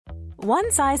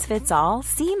One size fits all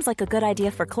seems like a good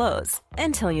idea for clothes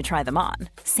until you try them on.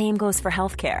 Same goes for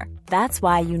healthcare. That's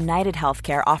why United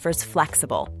Healthcare offers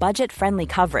flexible, budget-friendly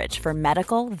coverage for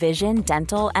medical, vision,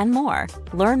 dental, and more.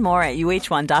 Learn more at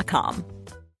uh1.com.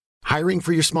 Hiring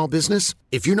for your small business?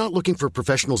 If you're not looking for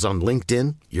professionals on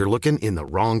LinkedIn, you're looking in the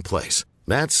wrong place.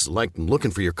 That's like looking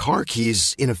for your car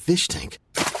keys in a fish tank.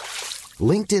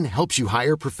 LinkedIn helps you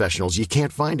hire professionals you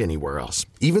can't find anywhere else,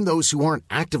 even those who aren't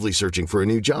actively searching for a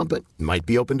new job but might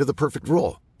be open to the perfect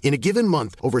role. In a given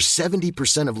month, over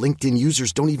 70% of LinkedIn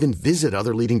users don't even visit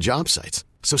other leading job sites.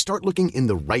 So start looking in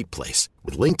the right place.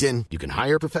 With LinkedIn, you can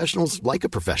hire professionals like a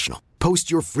professional.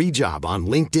 Post your free job on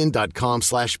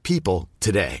linkedin.com/people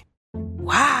today.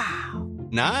 Wow.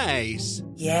 Nice.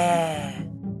 Yeah.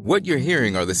 What you're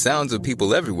hearing are the sounds of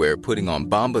people everywhere putting on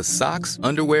Bombas socks,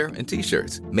 underwear, and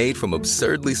T-shirts made from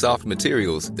absurdly soft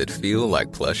materials that feel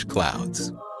like plush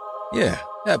clouds. Yeah,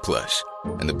 that plush.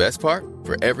 And the best part?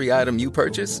 For every item you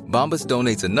purchase, Bombas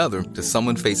donates another to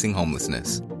someone facing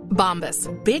homelessness. Bombas.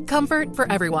 Big comfort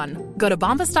for everyone. Go to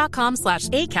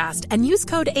bombas.com/ACAST and use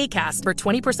code ACAST for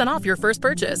 20% off your first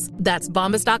purchase. That's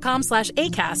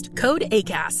bombas.com/ACAST. Code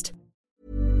ACAST.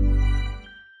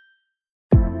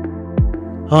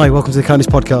 Hi, welcome to the Kindness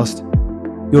Podcast.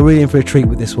 You're really in for a treat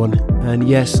with this one. And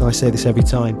yes, I say this every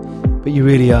time, but you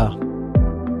really are.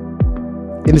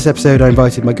 In this episode, I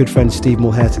invited my good friend Steve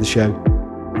Mulhair to the show.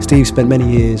 Steve spent many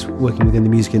years working within the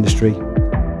music industry,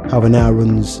 however now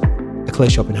runs a clay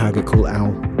shop in Harrogate called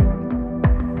Owl.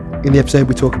 In the episode,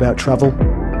 we talk about travel,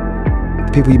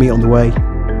 the people you meet on the way,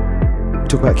 we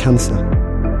talk about cancer,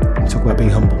 we talk about being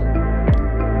humble.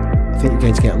 I think you're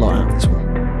going to get a lot out of this one.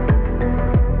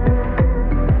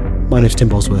 My name's Tim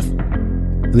Bosworth,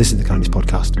 and this is the Kindness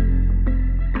Podcast.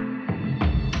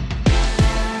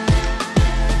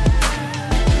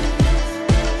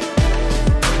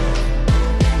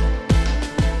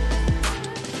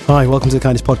 Hi, welcome to the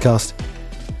Kindness Podcast.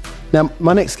 Now,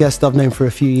 my next guest I've known for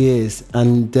a few years,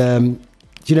 and do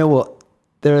you know what?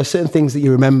 There are certain things that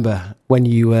you remember when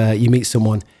you meet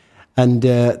someone, and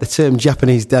the term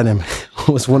Japanese denim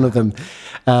was one of them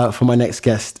for my next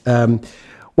guest.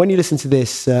 When you listen to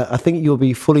this, I think you'll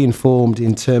be fully informed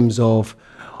in terms of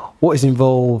what is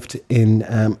involved in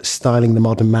styling the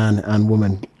modern man and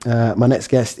woman. My next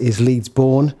guest is Leeds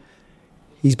born.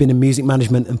 He's been in music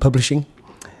management and publishing.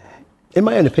 In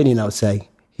my own opinion, I would say,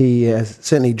 he has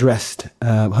certainly dressed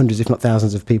hundreds, if not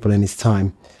thousands of people in his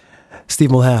time.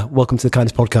 Steve Mulhair, welcome to the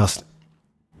Kindness Podcast.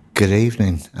 Good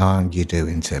evening. How are you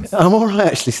doing, Tim? I'm all right,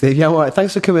 actually, Steve. Yeah, I'm all right.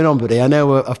 Thanks for coming on, buddy. I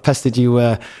know I've pestered you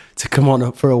to come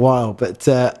on for a while, but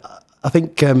I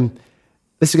think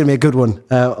this is going to be a good one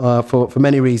for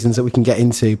many reasons that we can get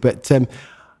into. But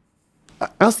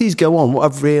as these go on, what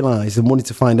I've realised and wanted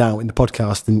to find out in the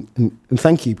podcast, and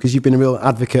thank you, because you've been a real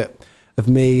advocate of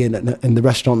me and the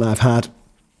restaurant that I've had,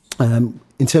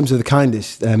 in terms of the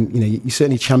kindness, you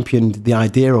certainly championed the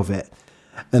idea of it.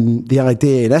 And the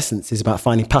idea, in essence, is about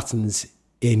finding patterns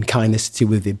in kindness to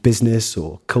with your business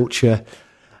or culture.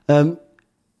 But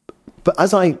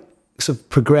as I sort of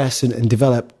progress and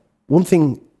develop, one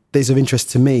thing that is of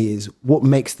interest to me is what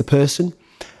makes the person.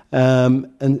 And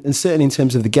certainly in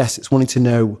terms of the guests, it's wanting to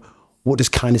know, what does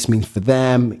kindness mean for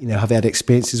them? Have they had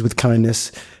experiences with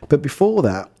kindness? But before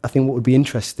that, I think what would be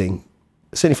interesting,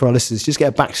 certainly for our listeners, just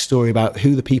get a backstory about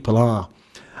who the people are.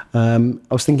 I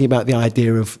was thinking about the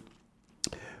idea of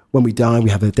when we die, we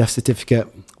have a death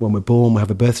certificate. When we're born, we have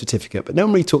a birth certificate. But no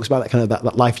one really talks about that kind of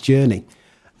that life journey.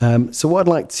 So what I'd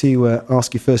like to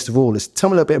ask you first of all is tell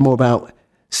me a little bit more about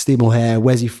Steve Mulhair.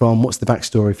 Where's he from? What's the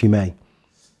backstory, if you may?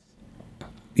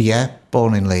 Yeah,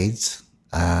 born in Leeds,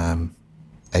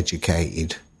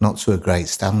 educated, not to a great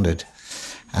standard.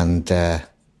 And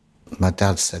my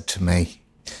dad said to me,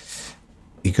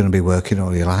 "You're going to be working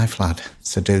all your life, lad,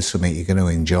 so do something you're going to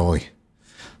enjoy."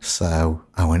 So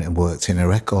I went and worked in a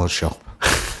record shop,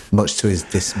 much to his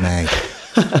dismay,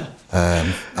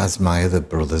 as my other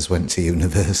brothers went to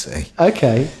university.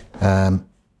 Okay. And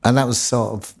that was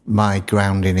sort of my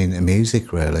grounding into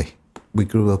music, really. We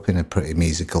grew up in a pretty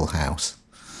musical house.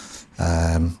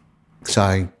 So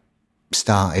I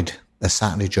started a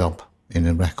Saturday job in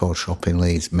a record shop in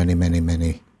Leeds many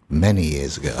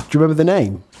years ago. Do you remember the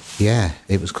name? Yeah,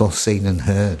 it was called Seen and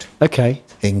Heard. Okay.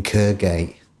 In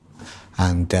Kirkgate.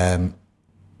 And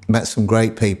met some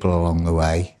great people along the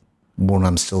way. One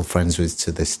I'm still friends with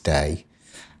to this day.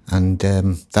 And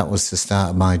that was the start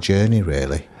of my journey,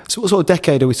 really. So what sort of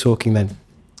decade are we talking then?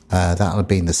 That'll have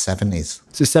been the 70s.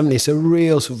 So 70s, so a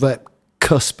real sort of like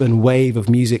cusp and wave of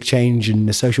music change and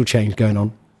the social change going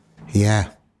on. Yeah,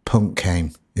 punk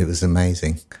came. It was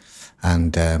amazing.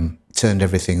 And turned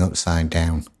everything upside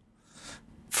down.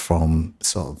 from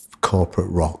sort of corporate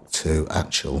rock to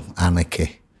actual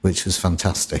anarchy, which was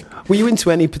fantastic. Were you into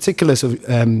any particular sort of,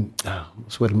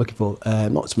 what's the word I'm looking for?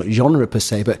 Not so much genre per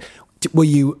se, but were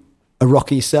you a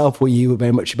rocker yourself? Were you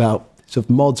very much about sort of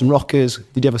mods and rockers?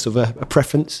 Did you have a sort of a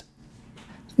preference?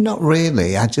 Not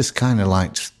really. I just kind of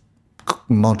liked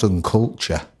modern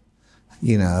culture.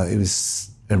 You know, it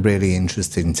was a really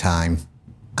interesting time.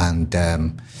 And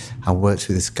I worked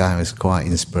with this guy who was quite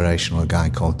inspirational, a guy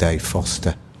called Dave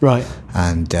Foster. Right.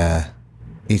 And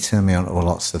he turned me on to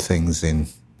lots of things in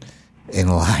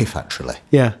life, actually.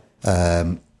 Yeah.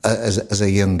 As a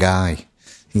young guy,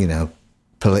 you know,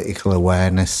 political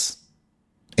awareness,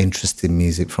 interest in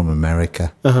music from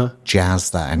America,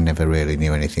 jazz that I never really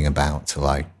knew anything about till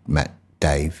I met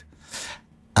Dave.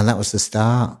 And that was the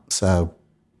start. So,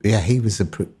 yeah, he was a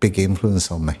big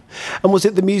influence on me. And was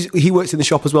it the music? He worked in the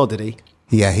shop as well, did he?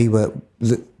 Yeah, he worked.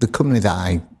 The company that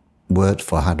I worked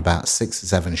for had about 6 or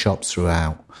 7 shops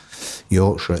throughout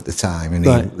Yorkshire at the time,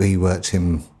 and he worked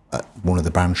in one of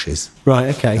the branches.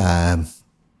 Right. Okay.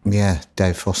 Yeah,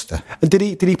 Dave Foster. And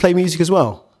did he play music as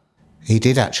well? He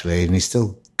did, actually, and he's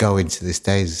still going to this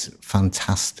day. He's a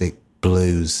fantastic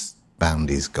blues band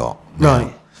he's got now.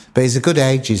 Right. But he's a good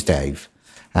age, is Dave,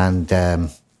 and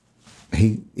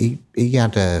he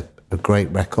had a great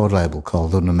record label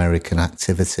called Un-American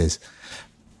Activities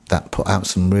that put out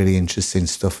some really interesting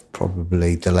stuff,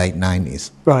 probably the late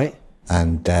 90s. Right.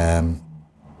 And,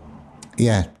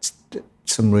 yeah,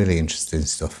 some really interesting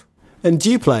stuff. And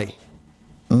do you play?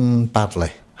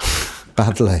 Badly.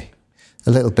 Badly.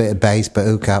 A little bit of bass, but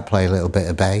who can't play a little bit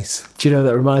of bass? Do you know,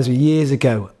 that reminds me, years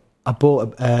ago, I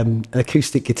bought an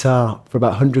acoustic guitar for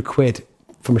about 100 quid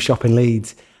from a shop in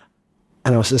Leeds,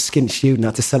 and I was a skint student. I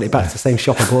had to sell it back to the same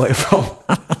shop I bought it from.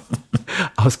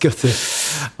 I was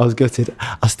gutted.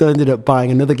 I still ended up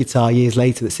buying another guitar years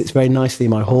later that sits very nicely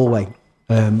in my hallway.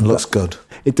 Looks good.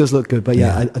 It does look good, but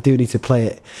yeah. I do need to play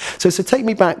it. So take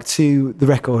me back to the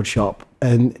record shop,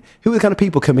 and who were the kind of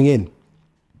people coming in?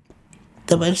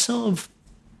 There were sort of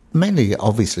mainly,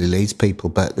 obviously, Leeds people,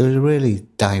 but they were really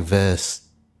diverse.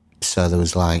 So there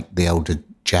was like the older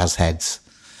jazz heads,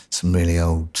 some really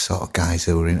old sort of guys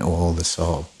who were into all the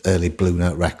sort of early Blue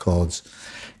Note records.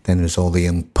 Then there was all the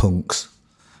young punks,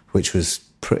 which was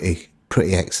pretty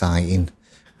exciting.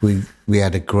 We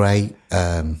had a great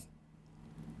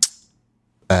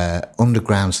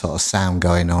underground sort of sound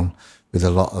going on with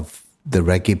a lot of the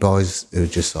reggae boys who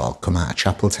just sort of come out of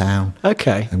Chapeltown.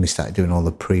 Okay. And we started doing all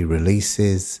the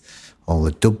pre-releases, all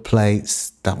the dub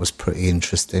plates. That was pretty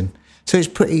interesting. So it's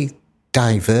pretty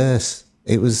diverse.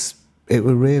 It was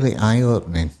really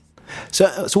eye-opening.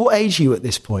 So what age are you at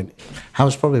this point? I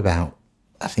was probably about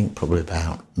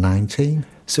 19.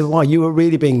 So wow, you were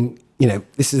really being,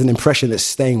 this is an impression that's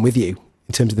staying with you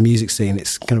in terms of the music scene.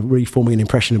 It's kind of really forming an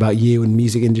impression about you and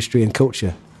music industry and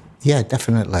culture. Yeah,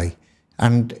 definitely.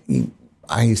 And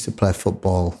I used to play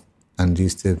football and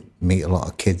used to meet a lot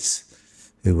of kids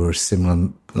who were similar,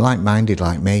 like-minded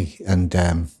like me. And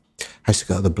I used to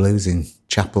go to the blues in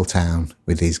Chapeltown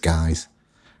with these guys.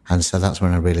 And so that's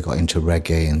when I really got into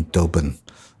reggae and dub and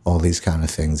all these kind of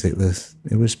things. It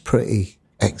was pretty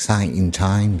exciting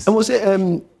times. And was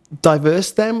it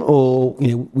diverse then? Or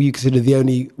were you considered the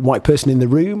only white person in the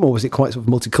room? Or was it quite sort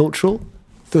of multicultural?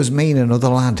 There was me and another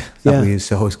lad that we used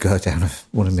to always go down,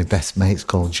 one of my best mates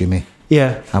called Jimmy.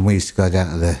 Yeah. And we used to go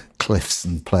down to the cliffs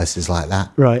and places like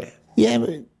that. Right. Yeah, but,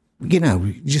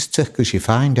 you just took as you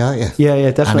find, don't you?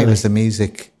 Yeah, definitely. And it was the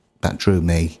music that drew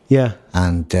me. Yeah.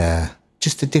 And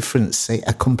just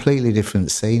a completely different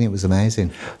scene. It was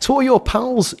amazing. So what were your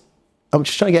pals? I'm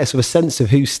just trying to get a sort of a sense of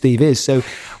who Steve is. So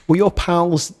were your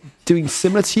pals doing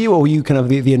similar to you, or were you kind of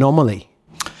the anomaly?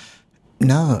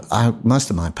 No,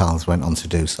 most of my pals went on to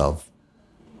do sort of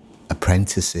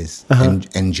apprentices,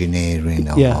 engineering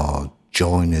or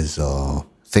joiners or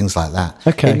things like that.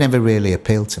 Okay. It never really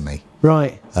appealed to me.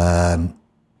 Right. And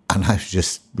I was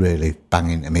just really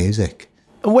banging to music.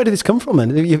 And where did this come from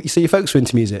then? So your folks were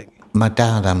into music? My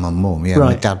dad and my mum, yeah.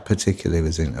 Right. My dad particularly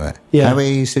was into it. Yeah. And we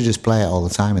used to just play it all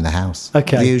the time in the house.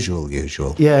 Okay. The usual.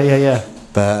 Yeah.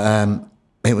 But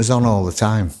it was on all the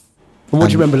time. And what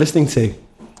do you remember listening to?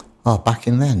 Oh, back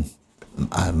in then,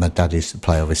 my dad used to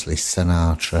play, obviously,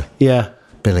 Sinatra,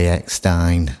 Billy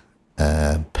Eckstine,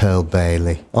 Pearl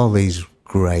Bailey, all these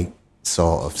great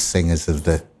sort of singers of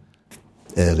the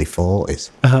early 40s.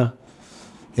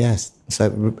 Yes.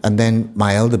 So, and then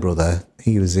my elder brother,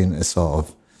 he was into sort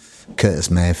of Curtis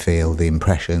Mayfield, The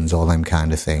Impressions, all them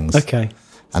kind of things. Okay.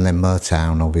 And then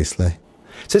Motown, obviously.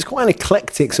 So it's quite an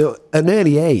eclectic. So at an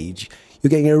early age, you're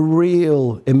getting a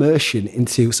real immersion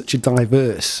into such a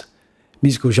diverse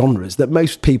musical genres that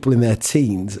most people in their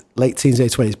teens, late teens, early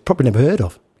 20s, probably never heard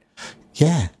of.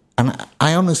 Yeah, and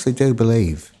I honestly do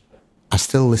believe I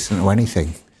still listen to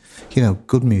anything. You know,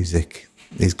 good music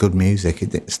is good music.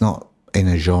 It's not in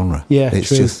a genre. Yeah, it's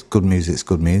true. just good music's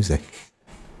good music.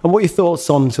 And what are your thoughts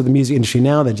on sort of the music industry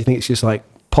now then? Do you think it's just like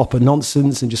pop and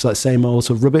nonsense and just like same old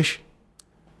sort of rubbish?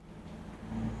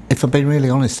 If I'm being really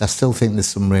honest, I still think there's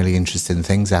some really interesting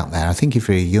things out there. I think if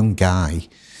you're a young guy,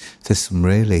 there's some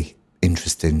really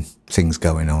interesting things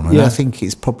going on. And I think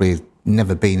it's probably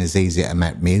never been as easy to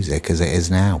make music as it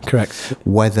is now. Correct.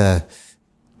 Whether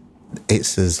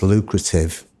it's as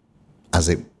lucrative as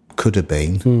it could have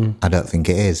been, I don't think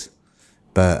it is.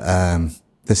 But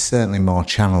there's certainly more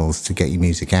channels to get your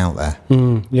music out there.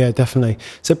 Yeah, definitely.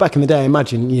 So back in the day,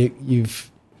 imagine you've...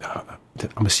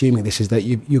 I'm assuming this is that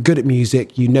you're good at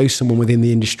music, you know someone within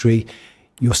the industry,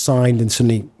 you're signed and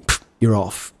suddenly you're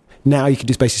off. Now you can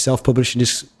just basically self-publish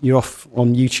and you're off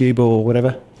on YouTube or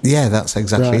whatever. Yeah, that's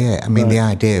exactly it. I mean, the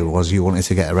idea was you wanted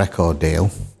to get a record deal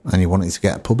and you wanted to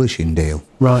get a publishing deal.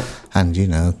 Right. And, you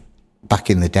know, back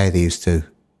in the day they used to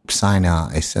sign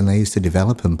artists and they used to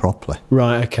develop them properly.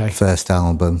 Right, okay. First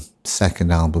album,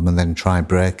 second album, and then try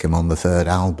break them on the third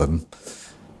album.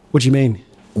 What do you mean?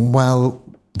 Well,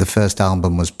 the first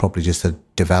album was probably just a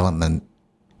development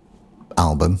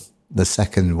album. The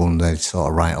second one, they'd sort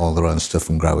of write all their own stuff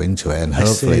and grow into it. And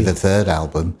hopefully the third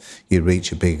album, you'd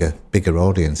reach a bigger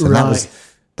audience. And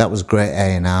that was great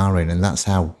A&R-ing, and that's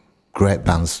how great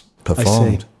bands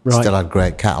performed. Right. Still had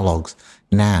great catalogues.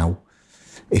 Now,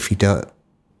 if you don't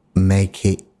make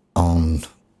it on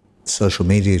social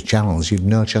media channels, you've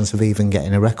no chance of even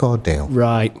getting a record deal.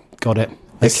 Right, got it.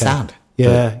 It's sad.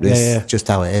 Yeah, It's just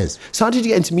how it is. So how did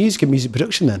you get into music and music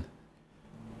production then?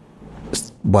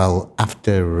 Well,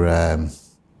 after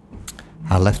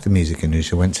I left the music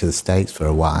industry, went to the States for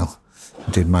a while,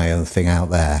 did my own thing out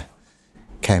there,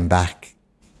 came back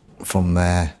from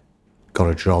there, got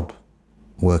a job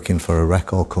working for a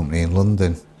record company in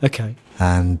London. Okay.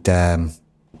 And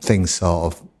things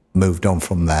sort of moved on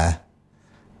from there.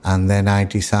 And then I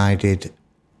decided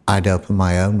I'd open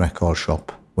my own record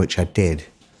shop, which I did,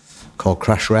 called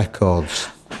Crash Records.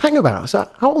 Hang about. So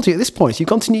how old are you at this point? So you've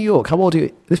gone to New York. How old are you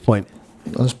at this point?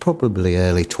 I was probably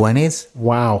early 20s.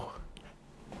 Wow.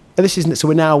 And this isn't, so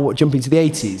we're now jumping to the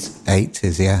 80s?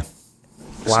 80s, yeah.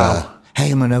 Wow. So,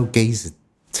 hey, I'm an old geezer,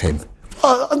 Tim.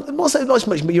 I'm not saying not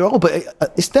so much, but you're old, but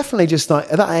it's definitely just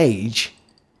like at that age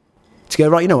to go,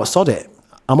 right, you know what, sod it.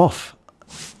 I'm off.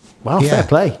 Wow, fair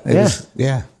play.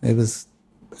 It was,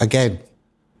 again,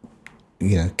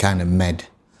 you know, kind of made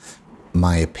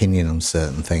my opinion on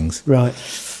certain things. Right.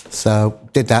 So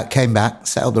did that, came back,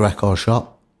 set up the record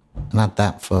shop, and had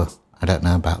that for, I don't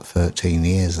know, about 13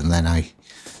 years, and then I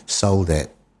sold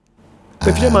it. But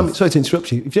if you don't mind me, sorry to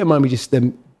interrupt you, if you don't mind me just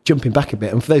jumping back a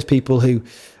bit, and for those people who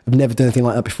have never done anything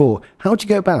like that before, how do you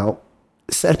go about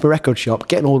setting up a record shop,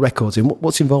 getting all the records in?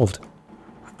 What's involved?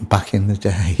 Back in the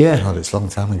day. Yeah. God, it's a long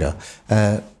time ago.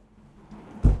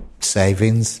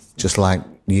 Savings, just like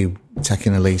you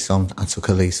taking a lease on. I took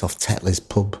a lease off Tetley's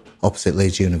pub opposite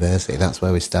Leeds University. That's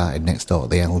where we started, next door to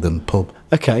the Eldon pub.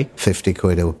 Okay. 50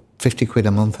 quid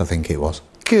a month, I think it was.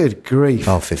 Good grief.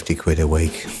 Or 50 quid a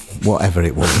week. Whatever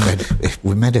it was.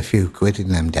 We made a few quid in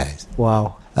them days.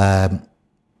 Wow. And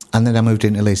then I moved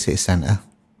into Leeds City Centre.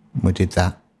 We did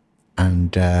that.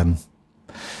 And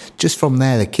just from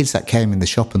there, the kids that came in the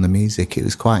shop and the music, it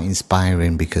was quite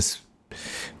inspiring because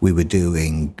we were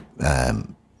doing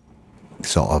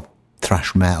sort of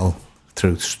thrash metal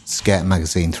through Skate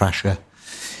Magazine Thrasher.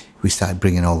 We started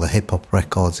bringing all the hip-hop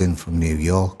records in from New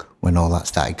York when all that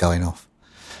started going off.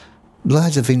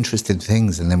 Loads of interesting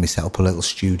things, and then we set up a little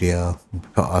studio,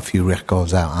 put a few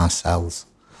records out ourselves.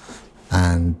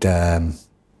 And,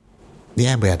 we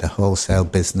had a wholesale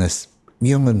business,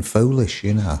 young and foolish,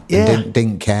 you know, Yeah. and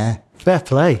didn't care. Fair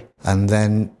play. And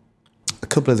then a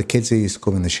couple of the kids who used to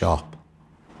come in the shop,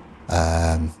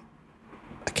 a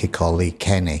kid called Lee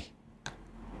Kenny,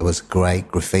 was a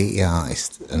great graffiti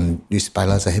artist and used to buy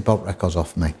loads of hip-hop records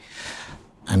off me.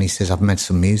 And he says, I've made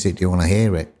some music, do you want to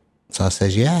hear it? So I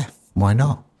says, yeah, why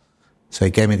not? So he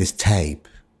gave me this tape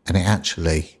and it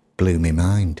actually blew my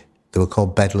mind. They were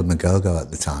called Bedlam and Go-Go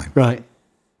at the time. Right.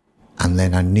 And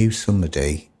then I knew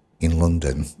somebody in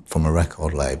London from a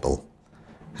record label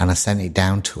and I sent it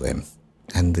down to him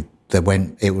and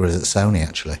it was at Sony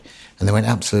actually, and they went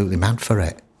absolutely mad for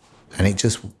it. And it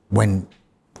just went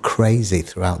crazy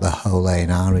throughout the whole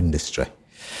A&R industry.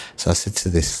 So I said to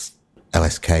this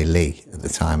LSK Lee at the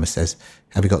time, I says,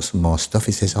 have you got some more stuff?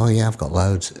 He says, oh yeah, I've got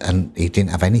loads. And he didn't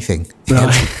have anything. He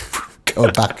Right. had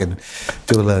go back and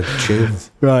do a load of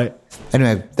tunes. Right.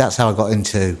 Anyway, that's how I got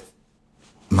into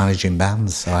managing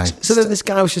bands. So then this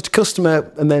guy was just a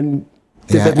customer and then...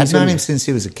 I've known him since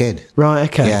he was a kid. Right,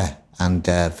 okay. Yeah, and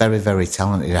very, very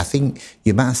talented. I think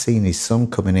you might have seen his son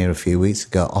coming here a few weeks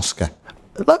ago, Oscar.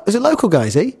 Is it local guy,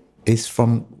 is he? He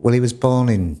was born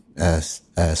in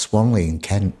Swanley in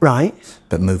Kent. Right.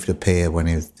 But moved up here when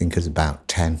he was about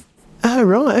 10. Oh,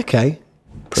 right, okay.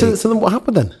 So then what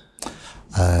happened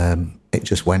then? It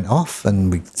just went off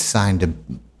and we signed a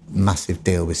massive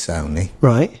deal with Sony.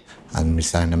 Right. And we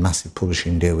signed a massive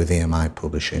publishing deal with EMI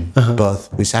Publishing.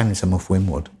 Both. We signed to Muff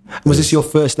Winwood. Was this your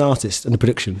first artist in the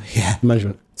production? Yeah.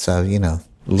 Management? So,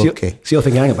 lucky. So you're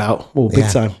thinking hang about, big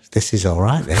time. This is all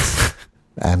right, this.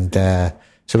 And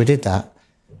so we did that.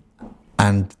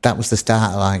 And that was the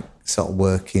start of sort of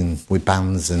working with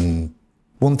bands, and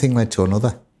one thing led to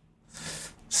another.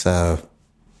 So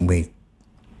we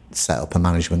set up a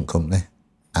management company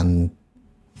and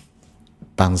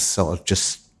bands sort of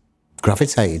just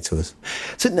gravitated to us.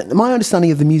 So my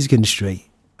understanding of the music industry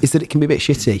is that it can be a bit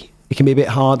shitty. It can be a bit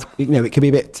hard. It can be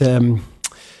a bit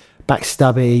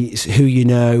backstabby. It's who you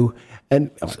know,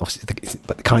 and obviously it's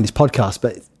the kindest podcast.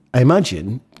 But I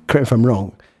imagine, correct me if I'm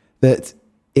wrong, that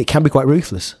it can be quite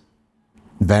ruthless.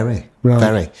 Very, right.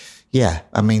 Very. Yeah,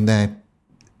 I mean,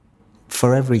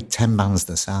 for every 10 bands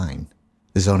that sign,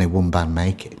 there's only one band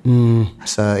make it.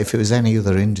 So if it was any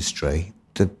other industry,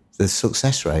 the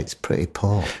success rate's pretty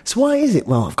poor. So why is it?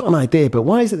 Well, I've got an idea, but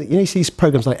why is it that you see these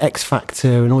programs like X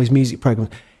Factor and all these music programs?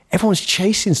 Everyone's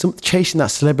chasing that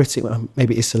celebrity. Well,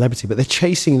 maybe it is celebrity, but they're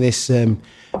chasing this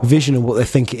vision of what they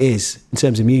think it is in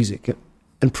terms of music,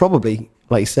 and probably,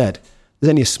 like you said, there's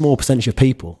only a small percentage of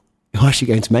people who are actually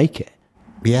going to make it.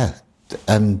 Yeah,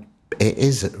 and it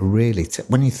is really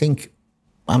when you think.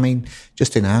 I mean,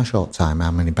 just in our short time,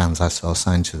 how many bands I saw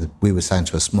signed to we were signed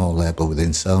to a small label within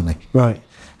Sony. Right.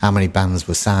 How many bands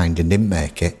were signed and didn't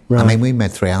make it? Right. I mean, we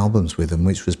made 3 albums with them,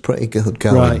 which was pretty good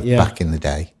going back in the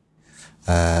day.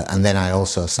 And then I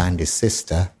also signed his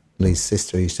sister. Lee's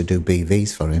sister used to do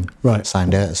BVs for him. Right.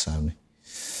 Signed her to Sony.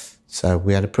 So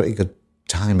we had a pretty good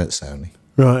time at Sony.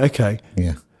 Right, okay.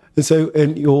 Yeah. And so,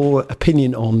 in your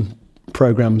opinion on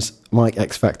programs like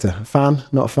X Factor, fan,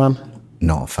 not a fan?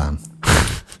 Not a fan.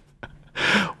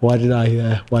 Why did I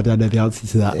know the answer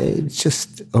to that? It's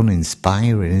just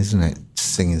uninspiring, isn't it?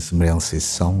 Singing somebody else's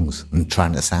songs and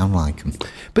trying to sound like them.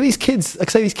 But these kids, like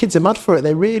I say, these kids are mad for it.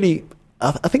 They really,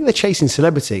 I think they're chasing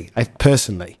celebrity,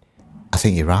 personally. I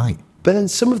think you're right. But then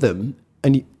some of them,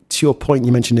 and to your point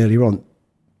you mentioned earlier on,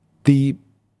 the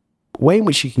way in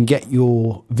which you can get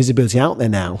your visibility out there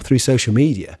now through social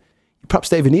media, you perhaps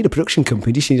don't even need a production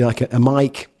company. You just need like a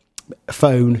mic, a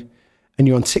phone, and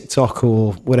you're on TikTok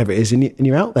or whatever it is, and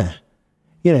you're out there.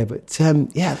 But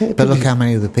I think. But look how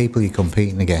many other people you're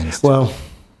competing against. Well,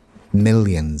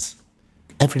 millions.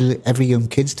 Every young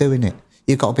kid's doing it.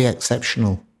 You've got to be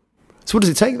exceptional. So what does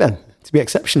it take then to be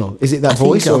exceptional? Is it that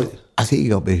voice? I think you've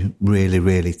got to be really,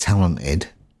 really talented,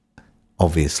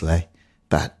 obviously,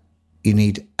 but you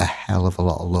need a hell of a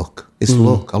lot of luck. It's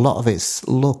luck. A lot of it's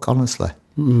luck, honestly.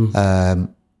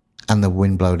 And the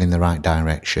wind blowing in the right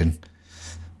direction.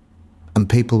 And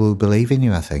people will believe in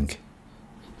you, I think.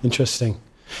 Interesting.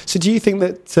 So do you think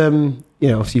that,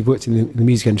 obviously you've worked in the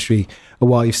music industry a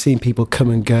while, you've seen people come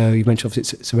and go, you mentioned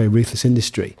obviously it's a very ruthless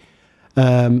industry,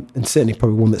 and certainly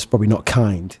probably one that's probably not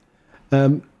kind.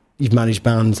 You've managed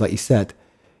bands, like you said.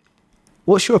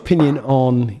 What's your opinion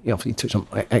on, obviously you touched on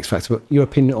X Factor, but your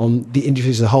opinion on the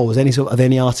industry as a whole? Are there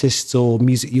any artists or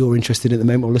music you're interested in at the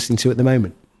moment or listening to at the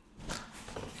moment?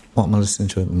 What am I listening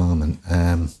to at the moment?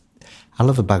 I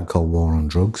love a band called War on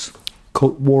Drugs.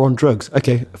 Called War on Drugs?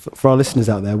 Okay, for our listeners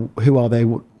out there, who are they?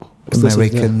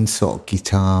 American sort of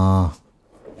guitar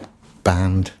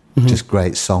band, just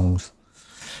great songs,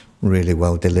 really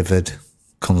well delivered,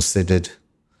 considered.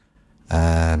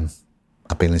 I've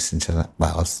been listening to that.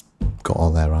 Well, I've got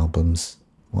all their albums.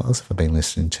 What else have I been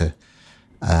listening to?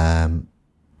 The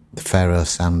Pharaoh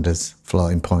Sanders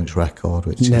Floating Points record,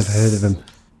 which never heard of them.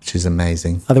 Which is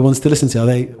amazing. Are they ones to listen to? Are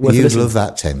they worth You'd listening? love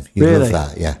that, Tim. You'd really? love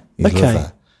that, yeah. You'd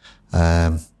love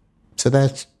that. So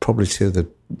they're probably 2 of the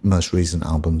most recent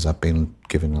albums I've been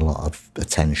giving a lot of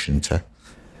attention to.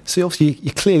 So obviously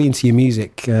you're clearly into your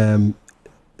music.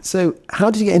 So how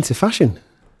did you get into fashion?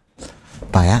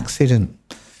 By accident.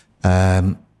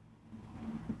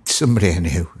 Somebody I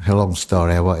knew, a long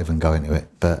story, I won't even go into it,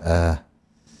 but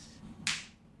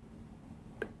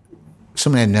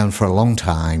somebody I'd known for a long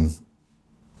time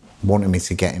wanted me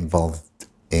to get involved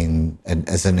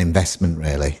as an investment,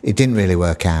 really. It didn't really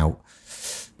work out.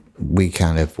 We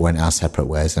kind of went our separate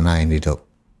ways, and I ended up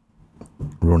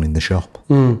running the shop.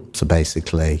 So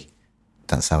basically,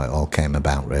 that's how it all came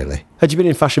about, really. Had you been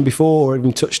in fashion before or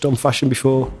even touched on fashion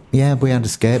before? Yeah, we had a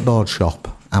skateboard shop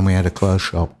and we had a clothes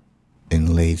shop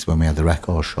in Leeds when we had the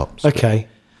record shops. Okay.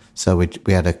 So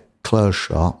we had a clothes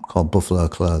shop called Buffalo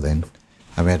Clothing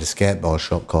and we had a skateboard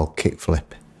shop called Kickflip.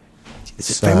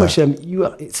 It's very much,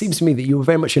 it seems to me that you were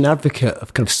very much an advocate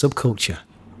of kind of subculture.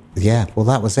 Yeah, well,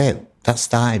 that was it. That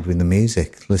started with the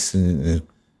music, listening to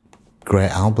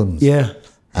great albums. Yeah.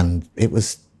 And it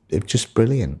was just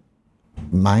brilliant.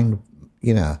 Mine,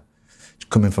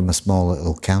 coming from a small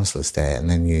little council estate, and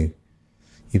then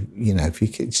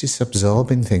it's just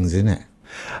absorbing things in it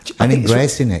and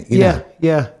embracing it.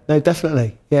 Yeah, no,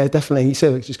 definitely. Yeah, definitely. You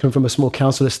said it's just coming from a small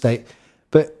council estate,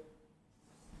 but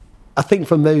I think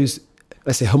from those,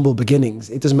 let's say, humble beginnings,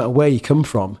 it doesn't matter where you come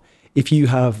from. If you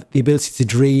have the ability to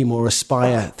dream or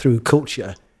aspire through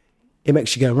culture, it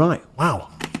makes you go, right, wow.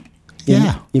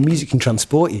 Your music can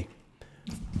transport you.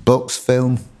 Books,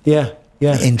 film. Yeah.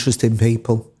 Interesting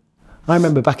people. I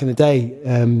remember back in the day,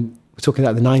 we're talking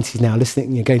about the 90s now,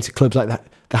 listening, going to clubs like that,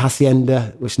 the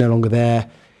Hacienda, which is no longer there.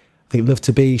 I think Love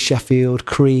to Be, Sheffield,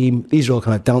 Cream. These are all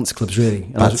kind of dance clubs, really.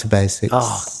 Back to Basics.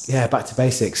 Oh, yeah, Back to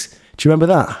Basics. Do you remember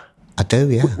that? I do,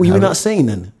 yeah. Were you in that scene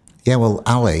then? Yeah, well,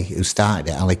 Ali, who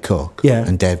started it, Ali Cook,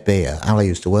 and Dave Beer, Ali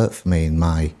used to work for me in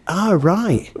my... Oh,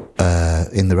 right.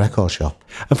 In the record shop.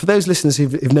 And for those listeners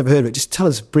who've never heard of it, just tell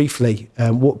us briefly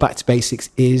what Back to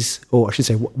Basics is, or I should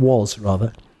say what was,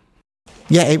 rather.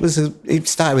 Yeah, it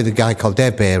started with a guy called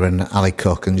Dave Beer and Ali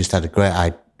Cook, and just had a great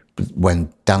idea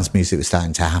when dance music was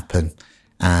starting to happen,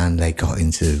 and they got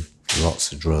into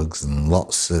lots of drugs and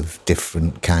lots of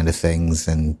different kind of things,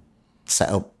 and set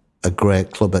up a great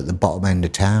club at the bottom end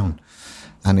of town,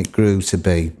 and it grew to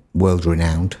be world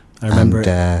renowned. I remember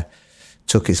it.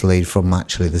 Took its lead from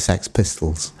actually the Sex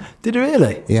Pistols. Did it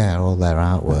really? Yeah, all their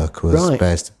artwork was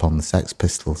based upon the Sex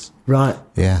Pistols. Right.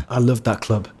 Yeah. I loved that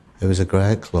club. It was a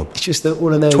great club. It's just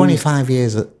one of those... 25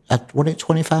 years, was it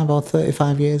 25 or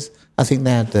 35 years? I think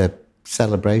they had the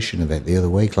celebration of it the other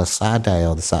week, last Saturday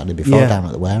or the Saturday before, down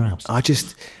at the warehouse. I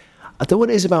don't know what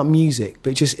it is about music,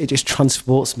 but it just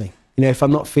transports me. If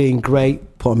I'm not feeling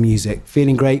great, put on music.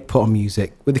 Feeling great, put on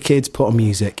music. With the kids, put on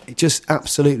music. It just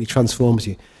absolutely transforms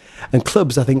you. And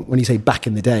clubs, I think, when you say back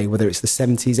in the day, whether it's the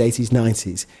 70s, 80s,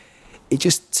 90s, it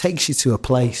just takes you to a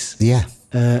place. Yeah.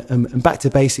 And Back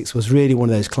to Basics was really one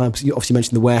of those clubs. You obviously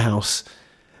mentioned the warehouse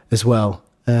as well.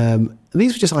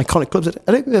 These were just iconic clubs.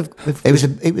 I don't think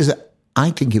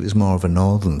I think it was more of a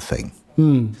northern thing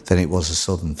than it was a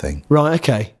southern thing. Right,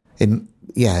 okay.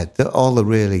 All the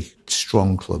really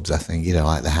strong clubs, I think,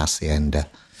 like the Hacienda,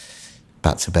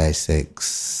 Back to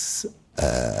Basics,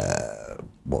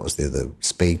 what was the other?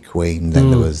 Speed Queen.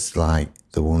 Then there was like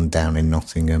the one down in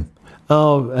Nottingham.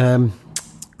 Oh,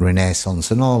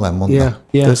 Renaissance and all them, wasn't there?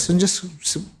 Yeah.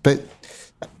 There's but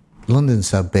London's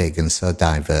so big and so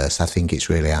diverse. I think it's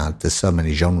really hard. There's so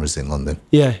many genres in London.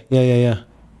 Yeah.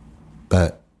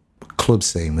 But club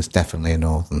scene was definitely a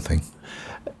northern thing.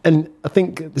 And I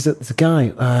think there's a guy,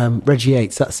 Reggie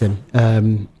Yates, that's him.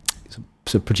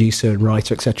 He's a producer and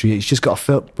writer, etc. He's just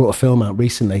brought a film out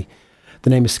recently. The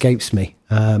name escapes me.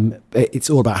 It's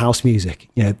all about house music.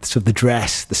 Sort of the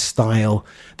dress, the style,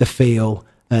 the feel,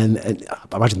 and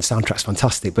I imagine the soundtrack's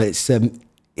fantastic. But it's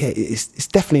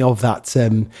definitely of that.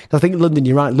 I think London.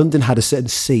 You're right. London had a certain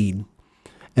scene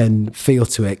and feel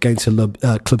to it. Going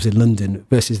to clubs in London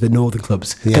versus the northern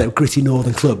clubs, kind of gritty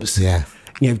northern clubs. Yeah.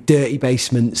 Dirty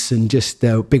basements and just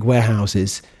big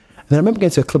warehouses. And then I remember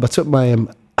going to a club. I took my,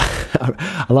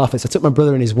 I laugh at this. I took my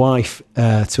brother and his wife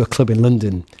to a club in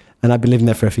London, and I'd been living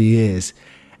there for a few years.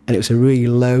 And it was a really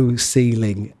low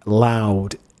ceiling,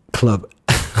 loud club.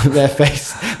 Their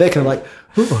face, they're kind of like,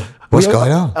 what's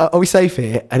going on? Are we safe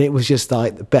here? And it was just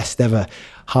like the best ever.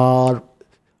 Hard,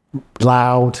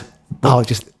 loud.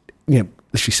 Just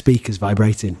literally speakers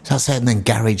vibrating. That's it. And then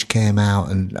garage came out,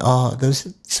 and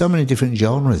there's so many different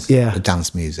genres of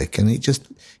dance music, and it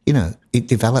just, it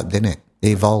developed, didn't it? It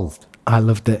evolved. I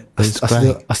loved it.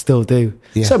 I still do.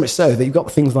 Yeah. So much so that you've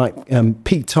got things like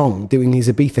Pete Tong doing these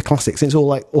Ibiza classics, and it's all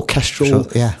like orchestral.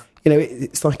 Yeah.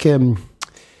 It's like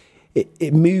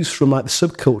it moves from like the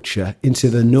subculture into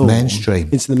the norm,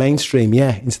 into the mainstream.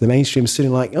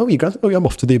 Sitting like, I'm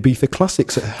off to the Ibiza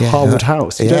classics at Harwood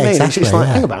House. You know what I mean? Exactly, it's like,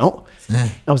 hang about. Yeah.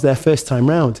 I was there first time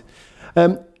round.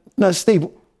 Now, Steve,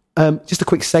 just a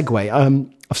quick segue.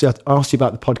 Obviously, I asked you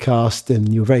about the podcast,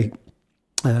 and you were very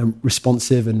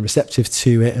responsive and receptive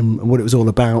to it and what it was all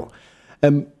about.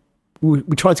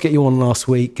 We tried to get you on last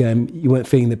week. You weren't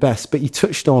feeling the best, but you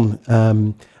touched on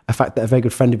a fact that a very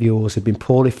good friend of yours had been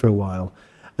poorly for a while.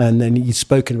 and then you'd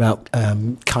spoken about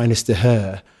kindness to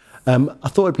her. I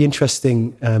thought it'd be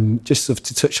interesting just sort of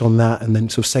to touch on that and then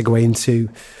sort of segue into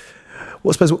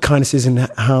what kindness is and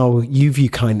how you view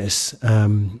kindness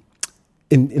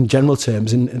in general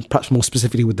terms, and perhaps more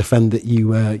specifically with the friend that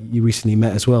you recently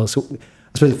met as well. So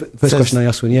I suppose the first question I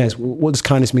asked is, what does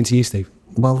kindness mean to you, Steve?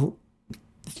 Well,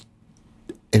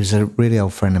 it was a really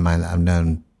old friend of mine that I've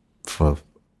known for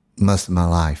most of my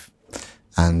life,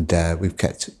 and we've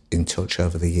kept in touch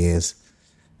over the years,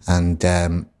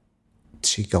 and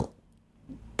she got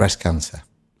breast cancer,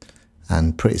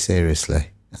 and pretty seriously,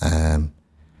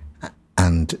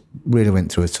 and really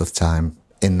went through a tough time.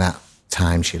 In that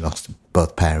time, she lost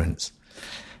both parents,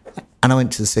 and I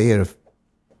went to see her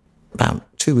about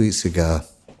 2 weeks ago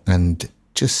and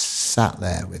just sat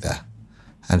there with her,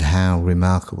 and how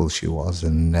remarkable she was,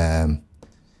 and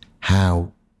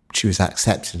how she was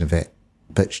accepting of it.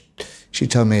 But she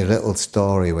told me a little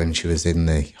story when she was in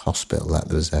the hospital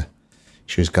that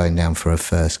she was going down for her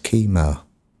first chemo,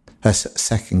 her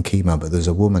second chemo, but there was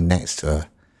a woman next to her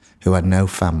who had no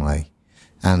family,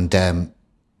 and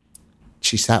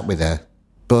she sat with her,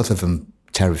 both of them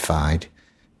terrified,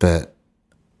 but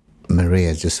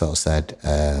Maria just sort of said,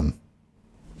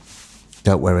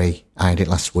 don't worry, I had it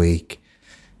last week,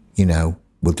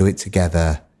 we'll do it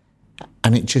together.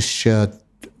 And it just showed,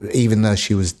 even though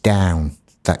she was down,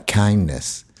 that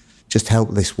kindness just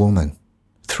helped this woman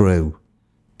through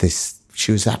this.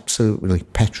 She was absolutely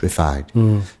petrified,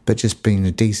 but just being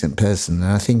a decent person.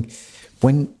 And I think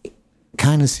when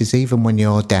kindness is, even when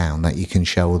you're down, that you can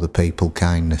show other people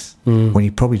kindness, when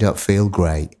you probably don't feel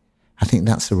great, I think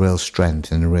that's a real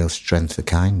strength, and a real strength of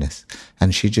kindness.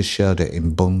 And she just showed it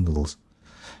in bundles,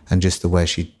 and just the way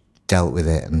she dealt with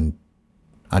it. And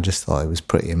I just thought it was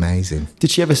pretty amazing.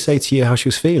 Did she ever say to you how she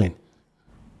was feeling?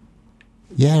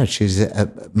 Yeah, she's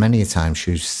many a time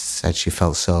she said she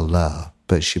felt so low,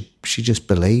 but she just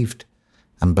believed,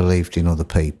 and believed in other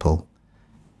people.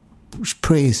 She was a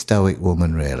pretty stoic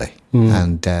woman, really.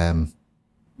 And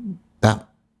that,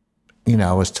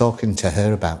 I was talking to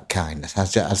her about kindness. I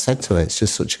said to her, it's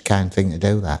just such a kind thing to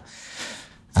do that.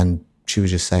 And she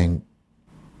was just saying,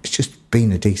 it's just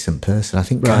being a decent person. I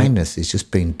think kindness is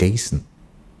just being decent.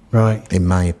 Right. In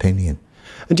my opinion.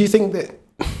 And do you think that,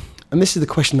 and this is the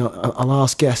question I'll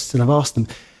ask guests, and I've asked them,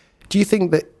 do you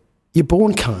think that you're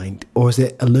born kind, or is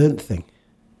it a learned thing?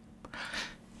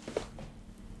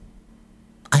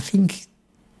 I think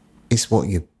it's what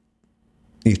you're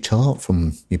taught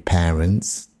from your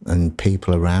parents and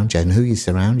people around you, and who you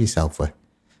surround yourself with.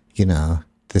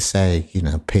 They say,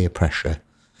 peer pressure,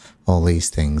 all these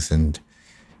things, and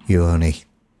you only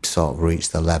sort of reach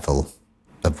the level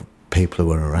of people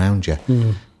who are around you.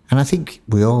 And I think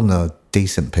we all know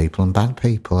decent people and bad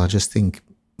people. I just think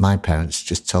my parents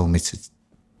just told me to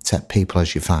take people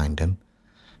as you find them,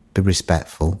 be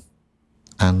respectful,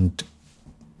 and,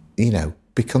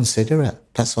 be considerate.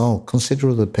 That's all. Consider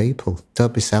other people.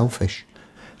 Don't be selfish.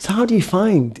 So how do you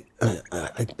find,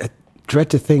 I dread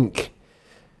to think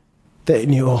that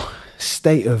in your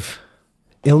state of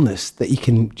illness that you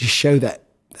can just show that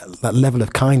level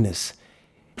of kindness?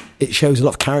 It shows a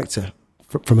lot of character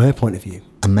from her point of view.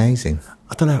 Amazing.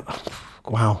 I don't know.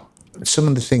 Wow. Some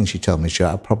of the things she told me,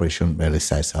 I probably shouldn't really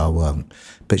say, so I won't.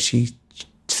 But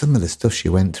some of the stuff she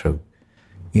went through,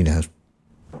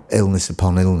 illness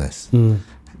upon illness.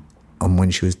 And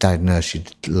when she was diagnosed,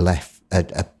 she'd left,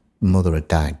 her mother had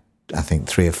died, I think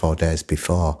 3 or 4 days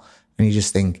before. And you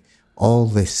just think, all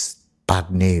this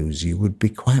bad news, you would be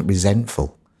quite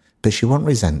resentful. But she wasn't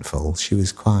resentful. She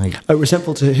was quite... Oh,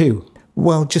 resentful to who?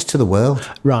 Well, just to the world.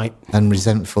 Right. And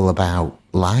resentful about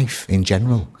life in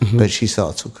general. But she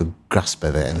sort of took a grasp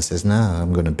of it and says, no,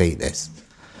 I'm going to beat this.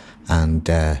 And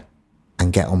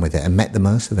get on with it and make the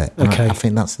most of it. Okay. I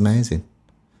think that's amazing.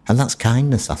 And that's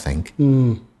kindness, I think.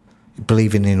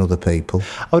 Believing in other people.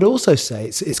 I would also say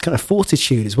it's kind of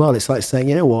fortitude as well. It's like saying,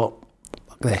 you know what,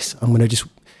 fuck this, I'm going to just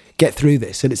get through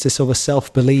this. And it's a sort of a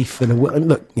self-belief. And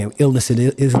look, illness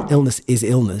is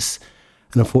illness.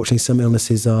 And unfortunately, some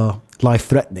illnesses are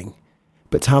life-threatening.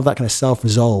 But to have that kind of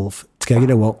self-resolve, to go, you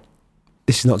know what,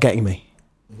 this is not getting me.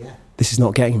 Yeah. This is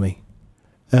not getting me.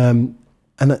 And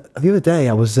the other day,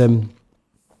 I was in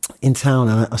town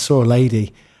and I saw a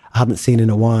lady I hadn't seen in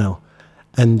a while.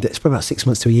 And it's probably about 6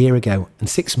 months to a year ago. And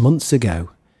 6 months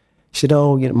ago, she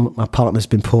said, my partner's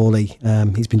been poorly.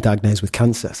 He's been diagnosed with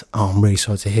cancer. I said, I'm really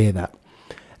sorry to hear that.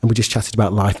 And we just chatted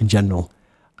about life in general.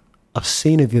 I've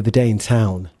seen her the other day in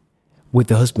town with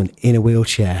the husband in a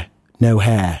wheelchair, no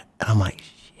hair. And I'm like,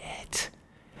 shit.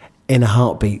 In a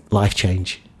heartbeat, life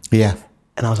change. Yeah.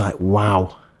 And I was like,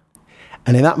 wow.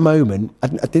 And in that moment, I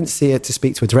didn't see her to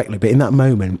speak to her directly, but in that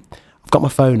moment, I've got my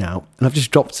phone out and I've just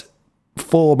dropped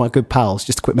 4 of my good pals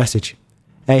just a quick message.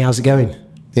 Hey, how's it going?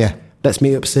 Yeah. Let's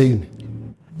meet up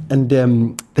soon. And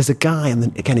there's a guy,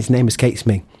 and again, his name escapes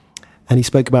me, and he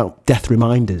spoke about death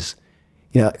reminders.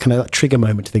 You know, kind of that trigger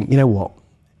moment to think, you know what?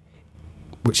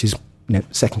 Which is,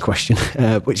 second question,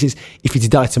 which is, if you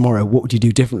did die tomorrow, what would you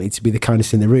do differently to be the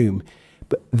kindest in the room?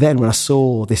 But then when I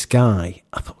saw this guy,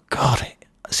 I thought, God,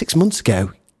 6 months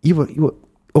ago, you were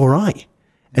all right.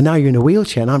 And now you're in a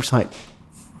wheelchair, and I'm just like,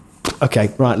 okay,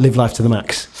 right, live life to the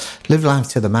max. Live life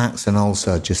to the max, and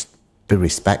also just be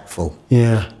respectful.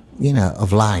 Yeah.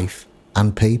 Of life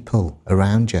and people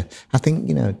around you. I think,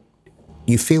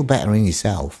 you feel better in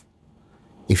yourself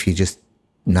if you're just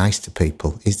nice to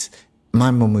people.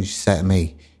 My mum would say to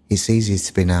me, it's easier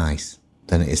to be nice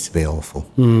than it is to be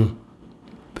awful. Mm.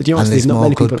 But you know, there's not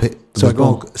many people...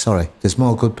 There's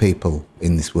more good people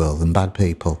in this world than bad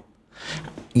people.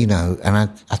 And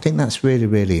I think that's really,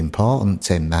 really important,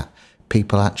 Tim, that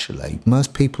people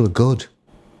most people are good.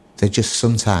 They're just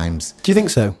sometimes... Do you think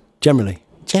so, generally?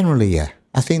 Generally, yeah.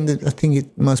 I think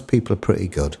most people are pretty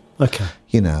good. Okay.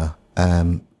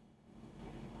 But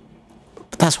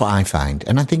that's what I find.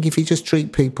 And I think if you just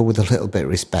treat people with a little bit of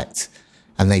respect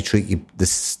and they treat you the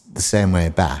same way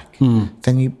back,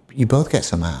 then you both get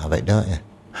something out of it, don't you?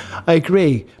 I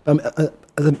agree.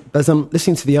 As I'm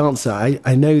listening to the answer,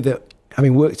 I know that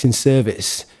having worked in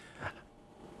service,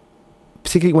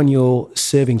 particularly when you're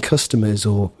serving customers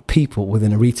or people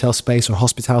within a retail space or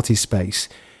hospitality space,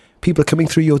 people are coming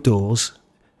through your doors,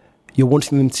 you're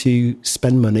wanting them to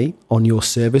spend money on your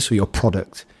service or your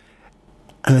product.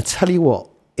 And I tell you what,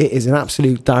 it is an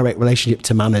absolute direct relationship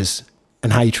to manners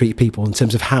and how you treat people in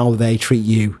terms of how they treat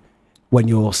you when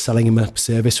you're selling them a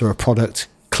service or a product,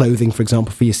 clothing, for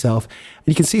example, for yourself. And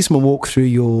you can see someone walk through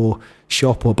your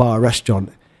shop or bar or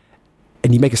restaurant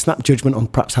and you make a snap judgment on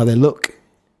perhaps how they look,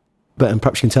 and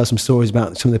perhaps you can tell some stories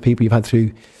about some of the people you've had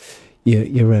through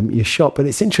your shop. But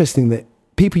it's interesting that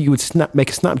people you would make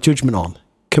a snap judgment on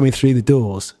coming through the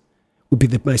doors would be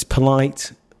the most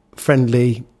polite,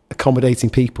 friendly,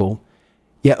 accommodating people,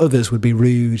 yet others would be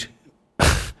rude,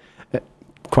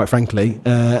 quite frankly,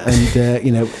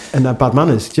 and have bad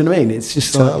manners. Do you know what I mean? It's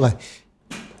just totally.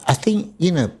 I think,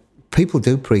 people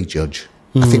do prejudge.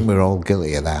 I think we're all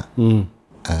guilty of that.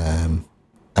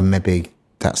 And maybe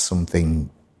that's something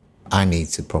I need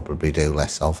to probably do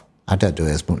less of. I don't do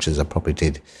it as much as I probably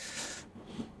did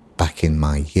back in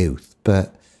my youth,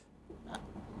 but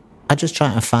I just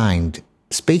try to find,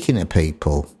 speaking to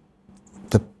people,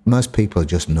 most people are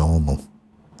just normal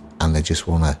and they just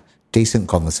want a decent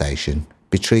conversation,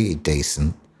 be treated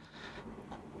decent,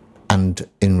 and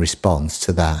in response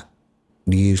to that,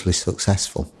 you're usually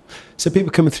successful. So people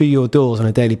coming through your doors on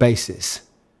a daily basis,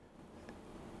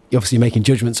 you're obviously making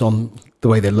judgments on the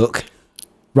way they look,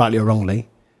 rightly or wrongly,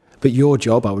 but your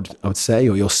job, I would say,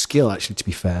 or your skill actually, to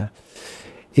be fair,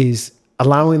 is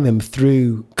allowing them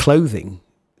through clothing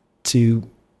to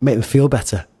make them feel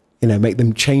better, make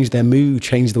them change their mood,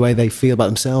 change the way they feel about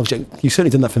themselves. You've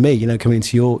certainly done that for me, coming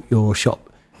into your shop.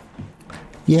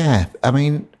 Yeah, I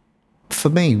mean, for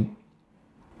me,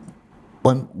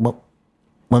 when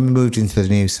we moved into the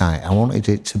new site, I wanted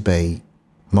it to be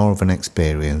more of an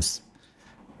experience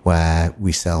where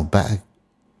we sell better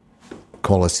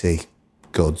quality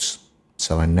goods,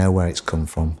 so I know where it's come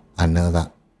from. I know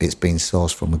that it's been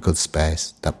sourced from a good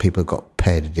space, that people have got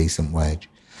paid a decent wage,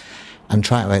 and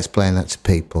try to explain that to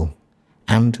people.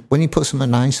 And when you put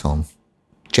something nice on,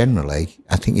 generally,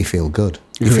 I think you feel good.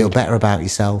 You feel better about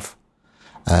yourself.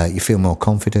 You feel more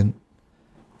confident.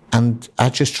 And I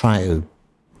just try to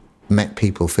make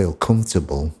people feel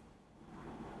comfortable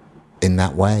in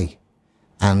that way.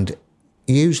 And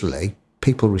usually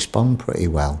people respond pretty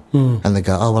well. And they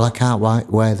go, oh, well, I can't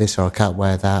wear this or I can't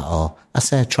wear that. Or I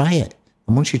say, try it.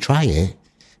 And once you try it,